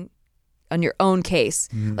own on your own case.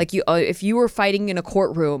 Like you, if you were fighting in a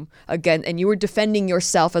courtroom again and you were defending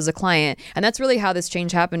yourself as a client, and that's really how this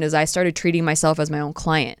change happened, is I started treating myself as my own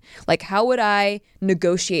client. Like, how would I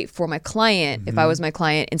negotiate for my client if I was my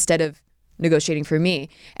client instead of negotiating for me?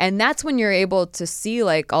 And that's when you're able to see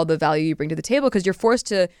like all the value you bring to the table, because you're forced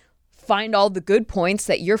to find all the good points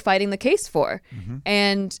that you're fighting the case for.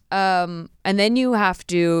 And then you have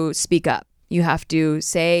to speak up. You have to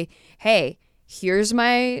say, hey, here's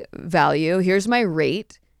my value, here's my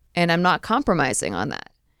rate, and I'm not compromising on that.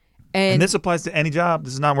 And this applies to any job.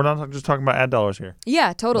 We're not just talking about ad dollars here.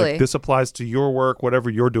 Yeah, totally. Like, this applies to your work, whatever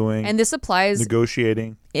you're doing. And this applies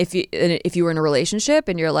negotiating. If you were in a relationship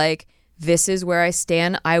and you're like, this is where I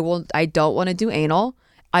stand. I don't want to do anal.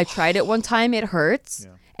 I tried it one time, it hurts,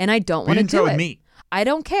 and I don't want to do it. With me. I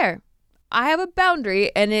don't care. I have a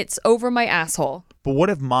boundary, and it's over my asshole. But what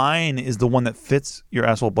if mine is the one that fits your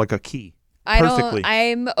asshole like a key? Perfectly.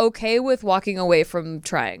 I'm okay with walking away from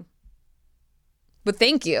trying. But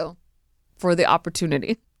thank you for the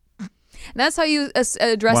opportunity. And that's how you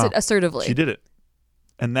address it assertively. She did it.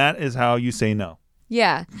 And that is how you say no.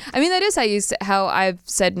 Yeah. I mean, that is how I've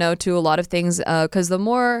said no to a lot of things, because the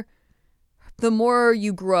more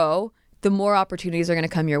you grow, the more opportunities are going to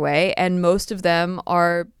come your way, and most of them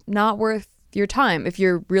are not worth your time if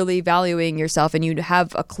you're really valuing yourself and you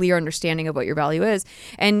have a clear understanding of what your value is.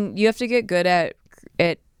 And you have to get good at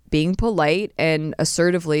being polite and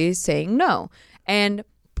assertively saying no. And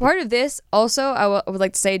part of this also, I would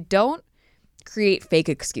like to say, don't create fake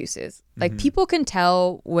excuses. Like, people can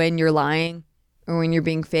tell when you're lying or when you're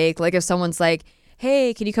being fake. Like, if someone's like,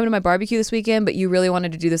 hey, can you come to my barbecue this weekend? But you really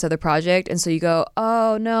wanted to do this other project. And so you go,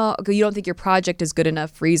 oh, no, you don't think your project is good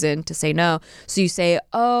enough reason to say no. So you say,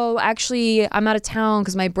 oh, actually, I'm out of town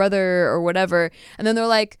because my brother or whatever. And then they're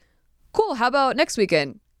like, cool, how about next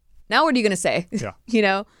weekend? Now what are you going to say? Yeah. You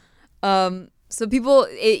know? So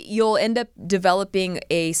you'll end up developing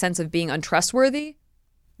a sense of being untrustworthy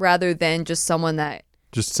rather than just someone that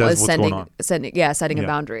just says what's going on. Setting a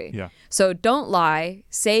boundary. Yeah. So don't lie.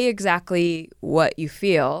 Say exactly what you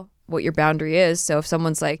feel, what your boundary is. So if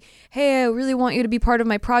someone's like, hey, I really want you to be part of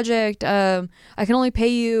my project. I can only pay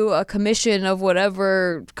you a commission of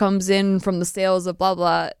whatever comes in from the sales of blah,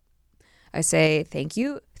 blah. I say, thank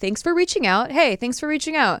you. Thanks for reaching out. Hey, thanks for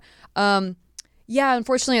reaching out. Yeah,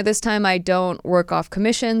 unfortunately, at this time, I don't work off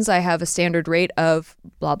commissions. I have a standard rate of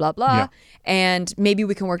blah, blah, blah. Yeah. And maybe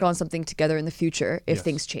we can work on something together in the future if Yes.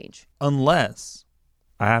 things change. Unless,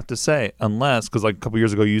 I have to say, because like a couple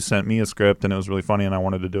years ago, you sent me a script and it was really funny and I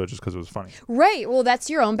wanted to do it just because it was funny. Right. Well, that's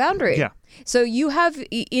your own boundary. Yeah. So you have,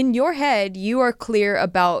 in your head, you are clear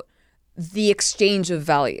about the exchange of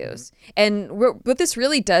values. And what this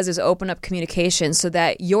really does is open up communication so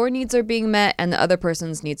that your needs are being met and the other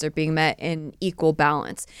person's needs are being met in equal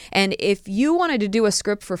balance. And if you wanted to do a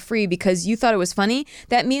script for free because you thought it was funny,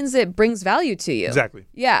 that means it brings value to you. Exactly.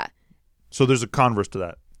 Yeah. So there's a converse to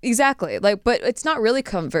that. Exactly. But it's not really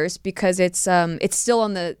converse because it's still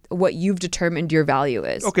on what you've determined your value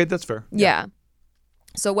is. Okay, that's fair. Yeah.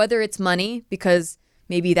 So whether it's money because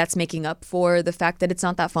maybe that's making up for the fact that it's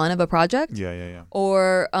not that fun of a project. Yeah.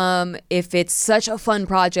 Or if it's such a fun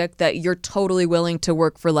project that you're totally willing to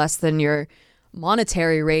work for less than your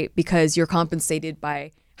monetary rate because you're compensated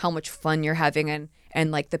by how much fun you're having and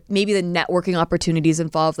like maybe the networking opportunities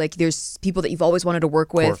involved. Like there's people that you've always wanted to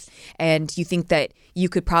work with and you think that you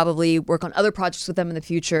could probably work on other projects with them in the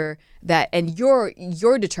future and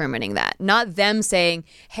you're determining that, not them saying,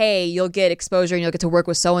 hey, you'll get exposure and you'll get to work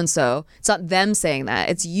with so-and-so. It's not them saying that.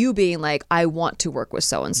 It's you being like, I want to work with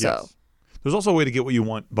so-and-so. Yes. There's also a way to get what you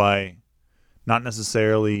want by not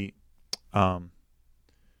necessarily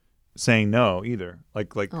saying no either.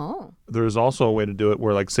 Like there's also a way to do it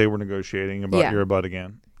where, like, say we're negotiating about your butt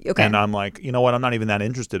again. Okay. And I'm like, you know what? I'm not even that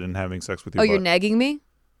interested in having sex with you. Oh, you're negging me?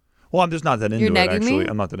 Well, I'm just not that into You're it, negging actually. me?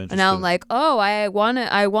 I'm not that interested. And now I'm like, oh, I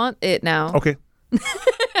want it now. Okay.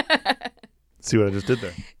 See what I just did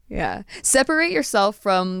there? Yeah. Separate yourself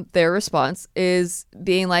from their response is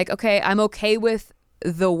being like, okay, I'm okay with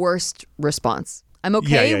the worst response. I'm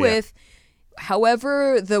okay with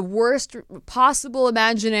however the worst possible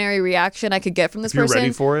imaginary reaction I could get from this If you're person.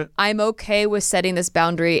 ready for it. I'm okay with setting this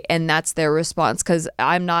boundary and that's their response because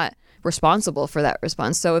I'm not responsible for that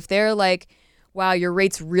response. So if they're like, wow, your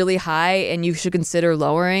rate's really high and you should consider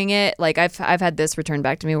lowering it. Like I've had this return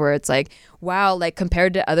back to me where it's like, wow, like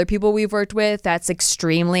compared to other people we've worked with, that's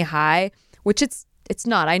extremely high, which it's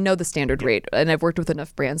not. I know the standard rate and I've worked with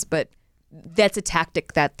enough brands, but that's a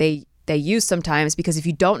tactic that they use sometimes because if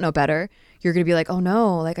you don't know better, you're going to be like, oh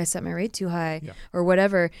no, like I set my rate too high or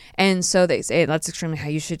whatever. And so they say, that's extremely high.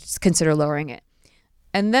 You should consider lowering it.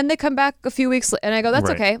 And then they come back a few weeks and I go, that's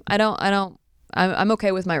okay. I'm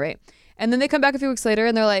okay with my rate. And then they come back a few weeks later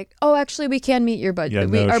and they're like, oh, actually, we can meet your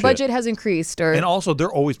budget. Our budget has increased. And also,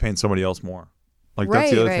 they're always paying somebody else more. Like,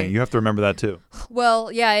 that's the other thing. You have to remember that, too.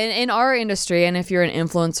 Well, yeah, in our industry, and if you're an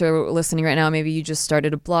influencer listening right now, maybe you just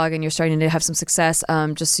started a blog and you're starting to have some success,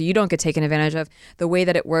 just so you don't get taken advantage of, the way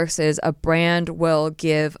that it works is a brand will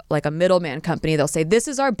give, like a middleman company, they'll say, this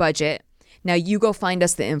is our budget. Now you go find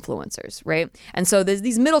us the influencers, right? And so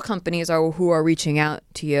these middle companies are who are reaching out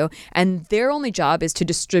to you, and their only job is to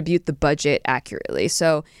distribute the budget accurately.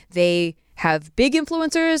 So they have big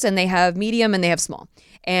influencers, and they have medium, and they have small.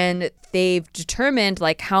 And they've determined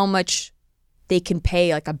like how much they can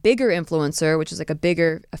pay like a bigger influencer, which is like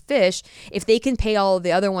a fish. If they can pay all of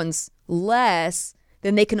the other ones less,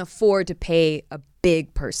 then they can afford to pay a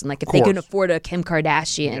big person. Like if they can afford a Kim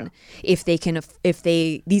Kardashian, if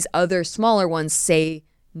these other smaller ones say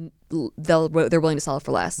they're willing to sell it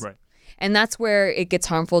for less. Right. And that's where it gets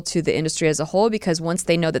harmful to the industry as a whole, because once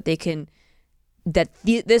they know that they can,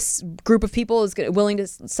 this group of people is willing to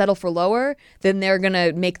settle for lower, then they're going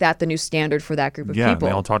to make that the new standard for that group of people. Yeah, they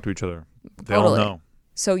all talk to each other. They all know.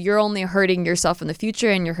 So you're only hurting yourself in the future,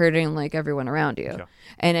 and you're hurting like everyone around you. Yeah.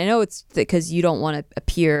 And I know it's because you don't want to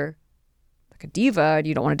appear like a diva, and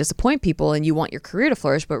you don't want to disappoint people, and you want your career to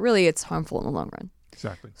flourish, but really it's harmful in the long run.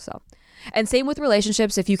 Exactly. So, and same with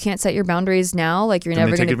relationships. If you can't set your boundaries now, like you're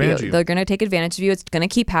never going to be, they're going to take advantage of you. It's going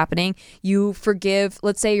to keep happening. You forgive,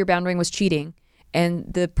 let's say your boundary was cheating,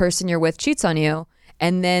 and the person you're with cheats on you,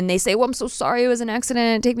 and then they say, well, I'm so sorry, it was an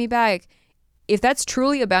accident, take me back. if that's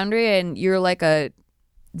truly a boundary and you're like a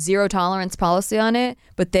zero tolerance policy on it,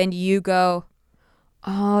 but then you go,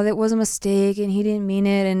 oh, that was a mistake and he didn't mean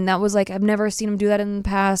it, and that was like, I've never seen him do that in the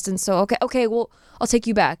past, and so okay, well, I'll take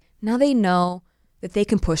you back. Now they know that they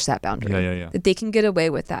can push that boundary. Yeah. That they can get away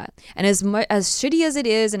with that. And as shitty as it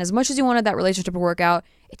is, and as much as you wanted that relationship to work out,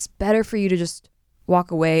 it's better for you to just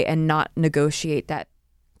walk away and not negotiate that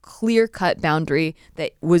clear-cut boundary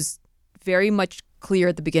that was very much clear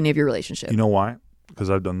at the beginning of your relationship. You know why?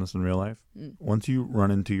 Because I've done this in real life. Once you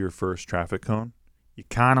run into your first traffic cone, you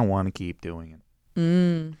kind of want to keep doing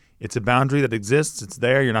it. It's a boundary that exists. It's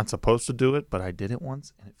there. You're not supposed to do it, but I did it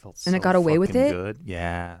once, and it felt so And it got away with fucking it? good.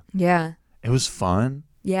 Yeah. Yeah. It was fun.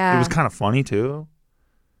 Yeah. It was kind of funny, too.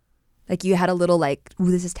 Like you had a little like,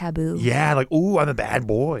 ooh, this is taboo. Yeah, like, ooh, I'm a bad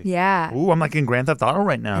boy. Yeah. Ooh, I'm like in Grand Theft Auto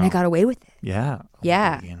right now. And I got away with it. Yeah.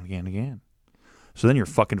 Yeah. Again. So then you're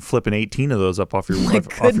fucking flipping 18 of those up off your My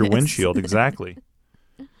off your goodness. windshield. Exactly.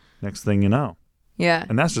 Next thing you know. Yeah.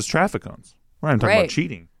 And that's just traffic cones. We're not even talking Right. about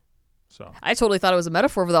cheating. So I totally thought it was a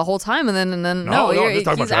metaphor for the whole time, and then No, no, just talking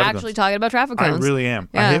about he's traffic actually cones. talking about traffic cones. I really am.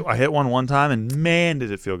 Yeah. I hit one time, and man,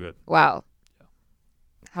 did it feel good. Wow.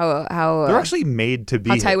 How They're actually made to be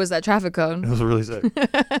how tight hit. was that traffic It cone? was really sick.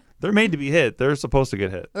 They're made to be hit. They're supposed to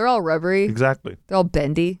get hit. They're all rubbery. Exactly. They're all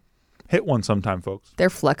bendy. Hit one sometime, folks. They're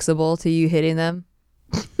flexible to you hitting them.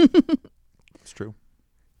 It's true.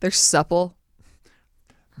 They're supple.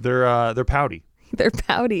 They're pouty. They're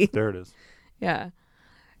pouty. There it is. Yeah.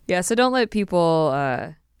 Yeah. So don't let people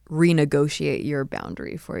renegotiate your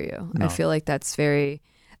boundary for you. No. I feel like that's very.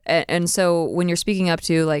 And so when you're speaking up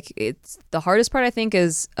to, like, it's the hardest part, I think,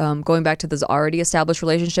 is going back to those already established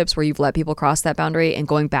relationships where you've let people cross that boundary and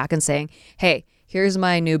going back and saying, hey, here's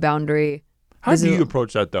my new boundary. How do you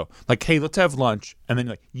approach that, though? Like, hey, let's have lunch. And then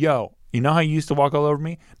you're like, yo, you know how you used to walk all over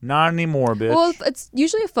me? Not anymore, bitch. Well, it's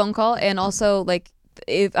usually a phone call. And also, like,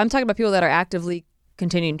 if I'm talking about people that are actively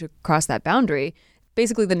continuing to cross that boundary,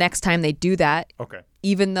 basically the next time they do that, okay.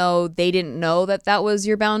 even though they didn't know that that was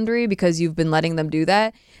your boundary because you've been letting them do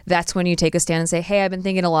that, that's when you take a stand and say, hey, I've been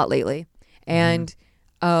thinking a lot lately. And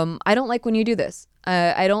I don't like when you do this.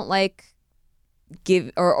 I don't like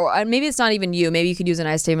or maybe it's not even you. Maybe you could use a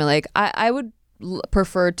nice statement like, I would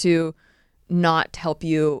prefer to not help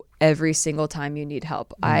you every single time you need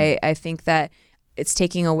help. I think that it's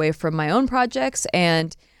taking away from my own projects.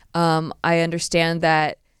 And I understand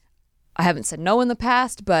that I haven't said no in the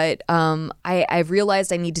past, but I've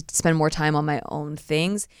realized I need to spend more time on my own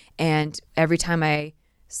things. And every time I,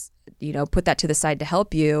 put that to the side to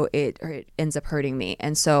help you, it ends up hurting me.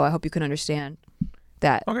 And so I hope you can understand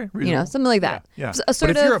that. Okay, reasonable. Something like that. Yeah. A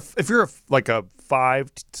sort but of, if you're a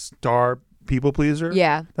 5-star people pleaser,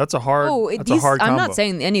 yeah. that's a hard. That's a hard I'm combo. not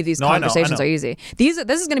saying any of these No, I know, conversations I know. are easy. This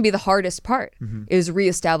is going to be the hardest part, is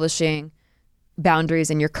reestablishing boundaries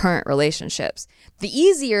in your current relationships. The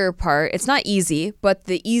easier part, it's not easy, but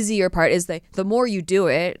the easier part is the more you do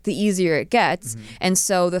it, the easier it gets. And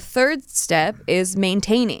so the third step is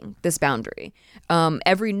maintaining this boundary.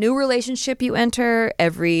 Every new relationship you enter,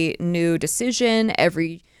 every new decision,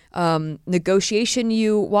 every negotiation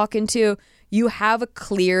you walk into, you have a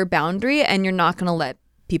clear boundary and you're not going to let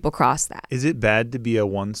people cross that. Is it bad to be a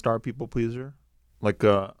 1-star people pleaser? Like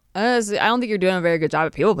I don't think you're doing a very good job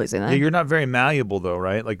at people pleasing. yeah, you're not very malleable though,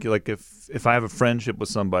 right? Like if I have a friendship with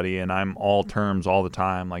somebody and I'm all terms all the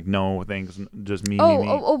time, like no things, just me.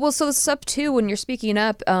 Well, so this is up too when you're speaking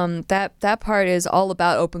up. That part is all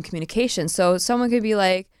about open communication. So someone could be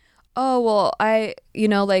like, oh, well, I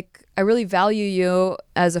really value you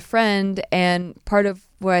as a friend, and part of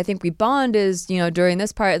where I think we bond is, during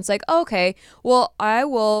this part, it's like, okay, well, I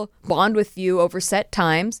will bond with you over set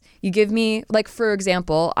times. You give me, like, for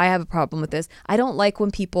example, I have a problem with this. I don't like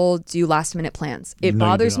when people do last minute plans. It No, you do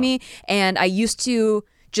bothers not. me. And I used to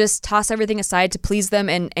just toss everything aside to please them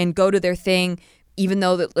and go to their thing, even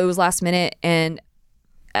though that it was last minute. And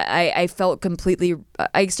I felt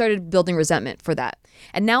I started building resentment for that.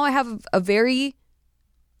 And now I have a very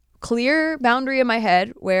clear boundary in my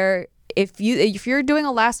head where if you're doing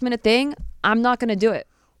a last minute thing, I'm not going to do it.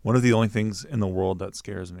 One of the only things in the world that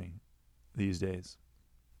scares me these days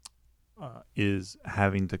is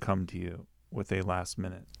having to come to you with a last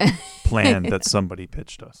minute plan that somebody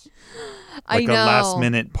pitched us. Like I know. a last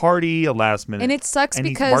minute party, a last minute And it sucks any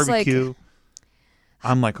because, barbecue.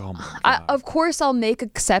 I'm like, oh my God. of course, I'll make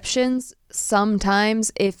exceptions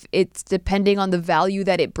sometimes if it's depending on the value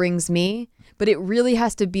that it brings me, but it really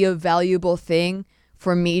has to be a valuable thing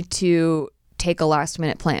for me to take a last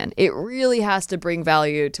minute plan. It really has to bring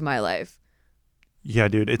value to my life. Yeah,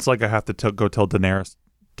 dude, it's like I have to go tell Daenerys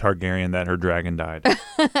Targaryen that her dragon died.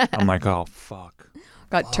 I'm like, oh, fuck.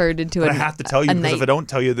 got turned into But I have to tell you, because if I don't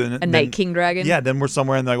tell you, then a Night King dragon. Yeah, then we're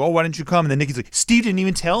somewhere and they're like, oh, why didn't you come? And then Nikki's like, Steve didn't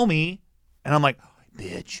even tell me. And I'm like,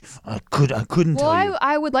 bitch, I couldn't Well, tell you.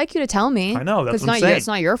 I would like you to tell me. I know, that's It's what I'm not saying. It's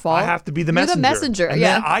not your fault. I have to be the You're messenger. the messenger, and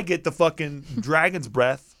yeah. then I get the fucking dragon's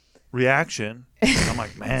breath reaction. And I'm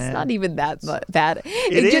like, man. It's not even that bad.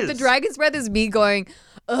 It just, the is. dragon's breath is me going,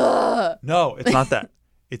 ugh. No, it's not that.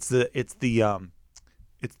 It's the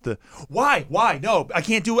why? No, I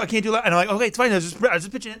can't do that. And I'm like, okay, it's fine. I was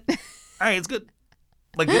just pitching it. All right, it's good.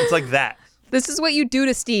 Like, it's like that. This is what you do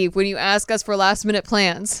to Steve when you ask us for last minute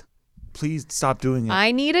plans. Please stop doing it.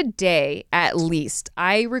 I need a day at least.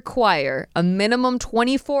 I require a minimum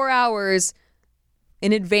 24 hours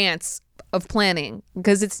in advance of planning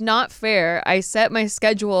because it's not fair. I set my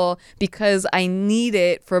schedule because I need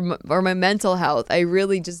it for my mental health. I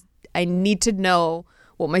need to know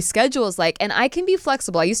what my schedule is like. And I can be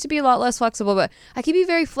flexible. I used to be a lot less flexible, but I can be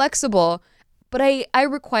very flexible. But I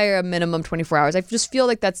require a minimum 24 hours. I just feel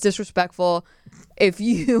like that's disrespectful if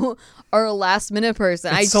you are a last minute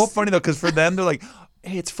person. It's so funny though, because for them, they're like,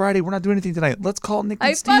 hey, it's Friday. We're not doing anything tonight. Let's call Nick and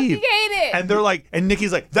I Steve. fucking hate it. And they're like, and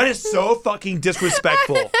Nikki's like, that is so fucking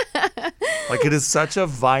disrespectful. Like, it is such a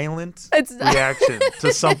violent reaction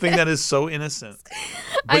to something that is so innocent.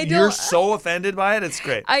 But you're so offended by it. It's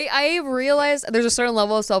great. I realize there's a certain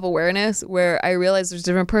level of self-awareness where I realize there's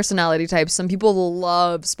different personality types. Some people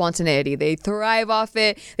love spontaneity. They thrive off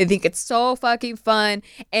it. They think it's so fucking fun.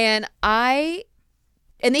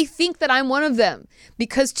 And they think that I'm one of them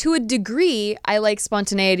because to a degree, I like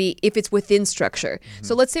spontaneity if it's within structure. Mm-hmm.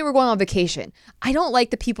 So let's say we're going on vacation. I don't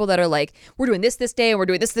like the people that are like, we're doing this day and we're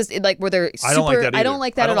doing this, like where they're super. I don't like that either. I don't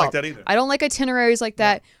like that at all. That either. I don't like itineraries like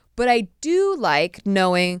that. But I do like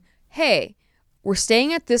knowing, hey, we're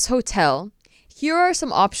staying at this hotel. Here are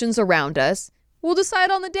some options around us. We'll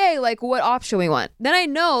decide on the day, like what option we want. Then I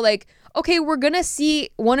know, like, okay, we're going to see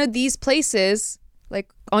one of these places,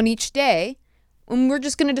 like on each day. And we're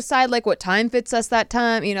just going to decide like what time fits us that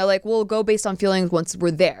time. You know, like we'll go based on feelings once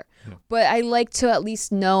we're there. Yeah. But I like to at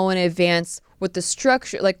least know in advance what the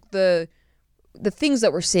structure, like the things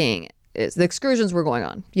that we're seeing is, the excursions we're going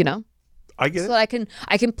on, you know? I get it. So that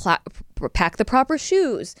I can pack the proper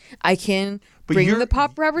shoes. I can bring the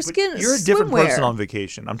proper skin. You're a different swimwear. person on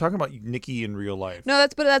vacation. I'm talking about Nikki in real life. No,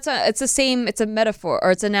 it's the same. It's a metaphor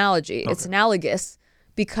or it's analogy. Okay. It's analogous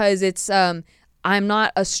because it's I'm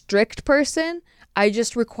not a strict person. I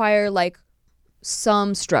just require like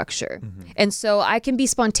some structure. Mm-hmm. And so I can be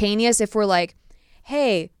spontaneous if we're like,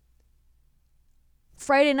 hey,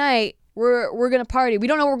 Friday night we're gonna party. We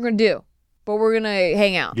don't know what we're gonna do, but we're gonna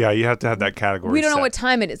hang out. Yeah, you have to have that category. We don't know what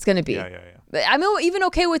time it's gonna be. Yeah. I'm even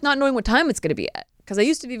okay with not knowing what time it's gonna be at because I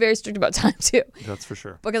used to be very strict about time too. That's for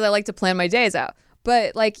sure. Because I like to plan my days out.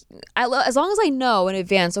 But like, as long as I know in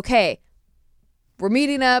advance, okay, we're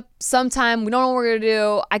meeting up sometime. We don't know what we're going to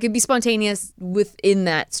do. I can be spontaneous within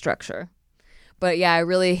that structure. But yeah, I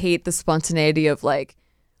really hate the spontaneity of like,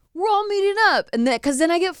 we're all meeting up. And then, because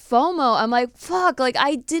then I get FOMO. I'm like, fuck, like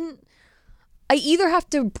I either have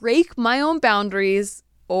to break my own boundaries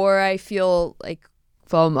or I feel like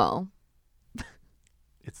FOMO.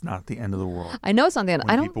 It's not the end of the world. I know it's not the end.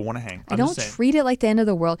 People want to hang. I don't treat it like the end of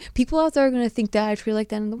the world. People out there are going to think that I treat it like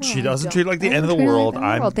the end of the world. She doesn't treat it like the end of the world.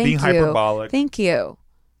 I'm being hyperbolic. Thank you.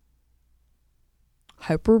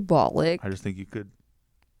 Hyperbolic. I just think you could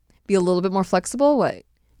be a little bit more flexible. What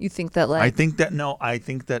you think that like? I think that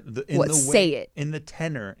say it in the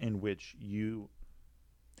tenor in which you.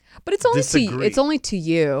 But it's only it's only to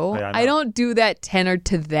you. Yeah, I don't do that tenor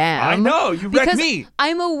to them. I know you wreck me.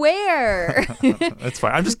 I'm aware. That's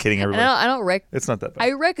fine. I'm just kidding, everybody. I don't wreck. It's not that bad.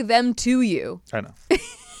 I wreck them to you. I know.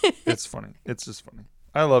 It's funny. It's just funny.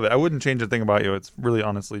 I love it. I wouldn't change a thing about you. It's really,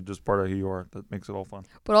 honestly, just part of who you are that makes it all fun.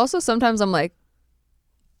 But also sometimes I'm like,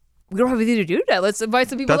 we don't have anything to do today. Let's invite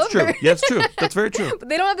some people over. That's true. Yeah, it's true. That's very true. But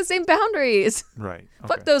they don't have the same boundaries. Right. Okay.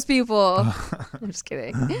 Fuck those people. I'm just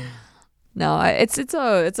kidding. No, it's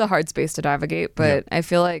a hard space to navigate, but yeah. I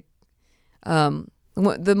feel like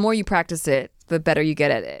the more you practice it, the better you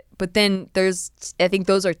get at it. But then I think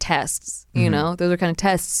those are tests, you know? Those are kind of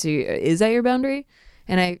tests. Is that your boundary?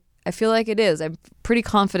 And I feel like it is. I'm pretty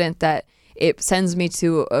confident that it sends me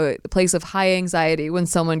to a place of high anxiety when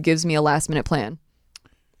someone gives me a last minute plan.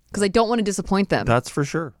 Because I don't want to disappoint them. That's for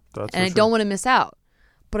sure. I don't want to miss out.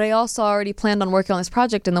 But I also already planned on working on this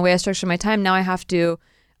project, and the way I structure my time, now I have to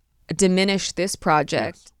diminish this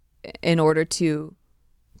project in order to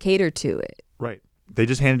cater to it. Right. They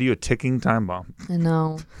just handed you a ticking time bomb. I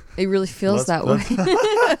know. It really feels that way.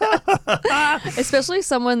 Especially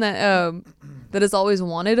someone that has always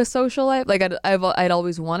wanted a social life. Like I'd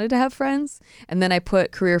always wanted to have friends, and then I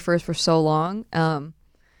put career first for so long.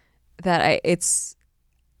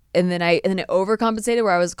 and then I overcompensated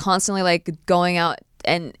where I was constantly like going out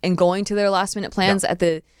and going to their last minute plans at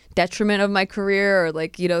the detriment of my career, or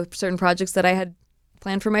like, certain projects that I had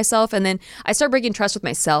planned for myself. And then I start breaking trust with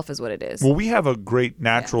myself is what it is. Well, we have a great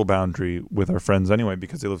natural boundary with our friends anyway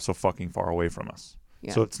because they live so fucking far away from us.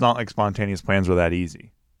 Yeah. So it's not like spontaneous plans are that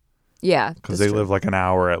easy. Yeah. Because they true. live like an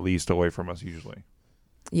hour at least away from us usually.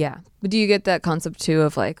 Yeah. But do you get that concept too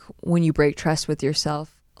of like when you break trust with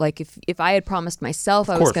yourself? Like if I had promised myself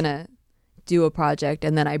I was going to do a project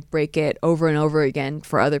and then I break it over and over again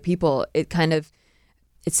for other people, it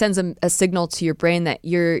sends a signal to your brain that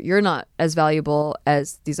you're not as valuable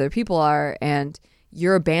as these other people are, and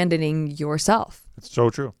you're abandoning yourself. It's so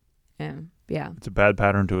true. And yeah. It's a bad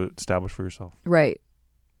pattern to establish for yourself. Right.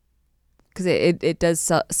 Because it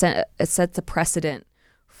sets a precedent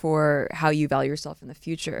for how you value yourself in the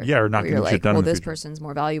future. Yeah, or not getting shit done in the this future. person's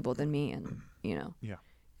more valuable than me, and Yeah.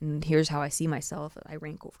 and here's how I see myself. I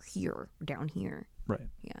rank over here, down here. Right.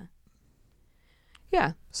 Yeah.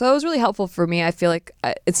 Yeah. So it was really helpful for me. I feel like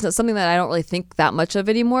it's not something that I don't really think that much of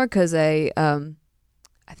anymore because I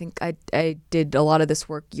think I did a lot of this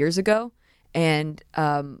work years ago. And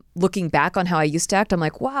looking back on how I used to act, I'm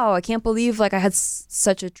like, wow, I can't believe like I had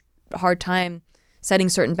such a hard time setting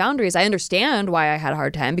certain boundaries. I understand why I had a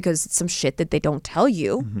hard time because it's some shit that they don't tell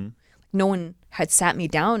you. Mm-hmm. No one had sat me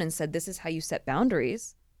down and said, this is how you set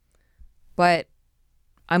boundaries. But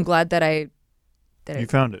I'm glad that You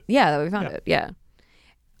found it. Yeah, that we found it. Yeah.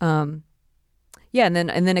 Yeah, and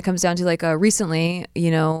then it comes down to like recently,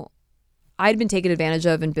 I'd been taken advantage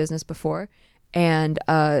of in business before, and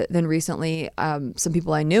then recently, some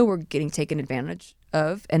people I knew were getting taken advantage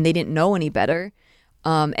of, and they didn't know any better.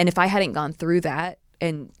 And if I hadn't gone through that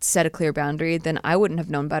and set a clear boundary, then I wouldn't have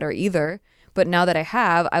known better either. But now that I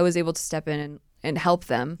have, I was able to step in and help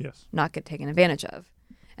them not get taken advantage of.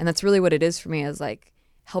 And that's really what it is for me, is like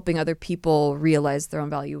helping other people realize their own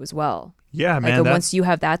value as well. Yeah, man. Like once you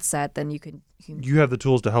have that set, then you can you have the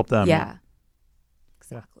tools to help them. Yeah.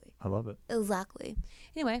 Exactly. Yeah, I love it. Exactly.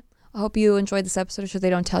 Anyway, I hope you enjoyed this episode of Shit They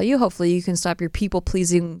Don't Tell You. Hopefully you can stop your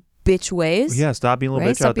people-pleasing bitch ways. Yeah, stop being a little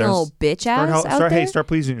right? bitch Stop out being there. a little bitch ass out there. Hey, start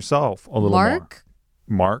pleasing yourself a little Mark?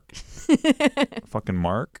 more. Mark? Fucking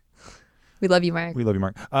Mark. We love you, Mark. We love you,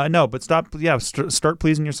 Mark. No, but start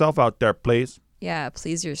pleasing yourself out there, please. Yeah,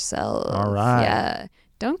 please yourself. All right. Yeah.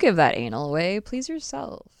 Don't give that anal away. Please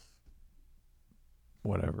yourself.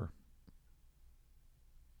 Whatever.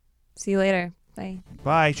 See you later. Bye.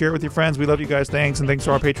 Bye. Share it with your friends. We love you guys. Thanks. And thanks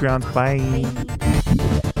to our Patreons. Bye. Bye.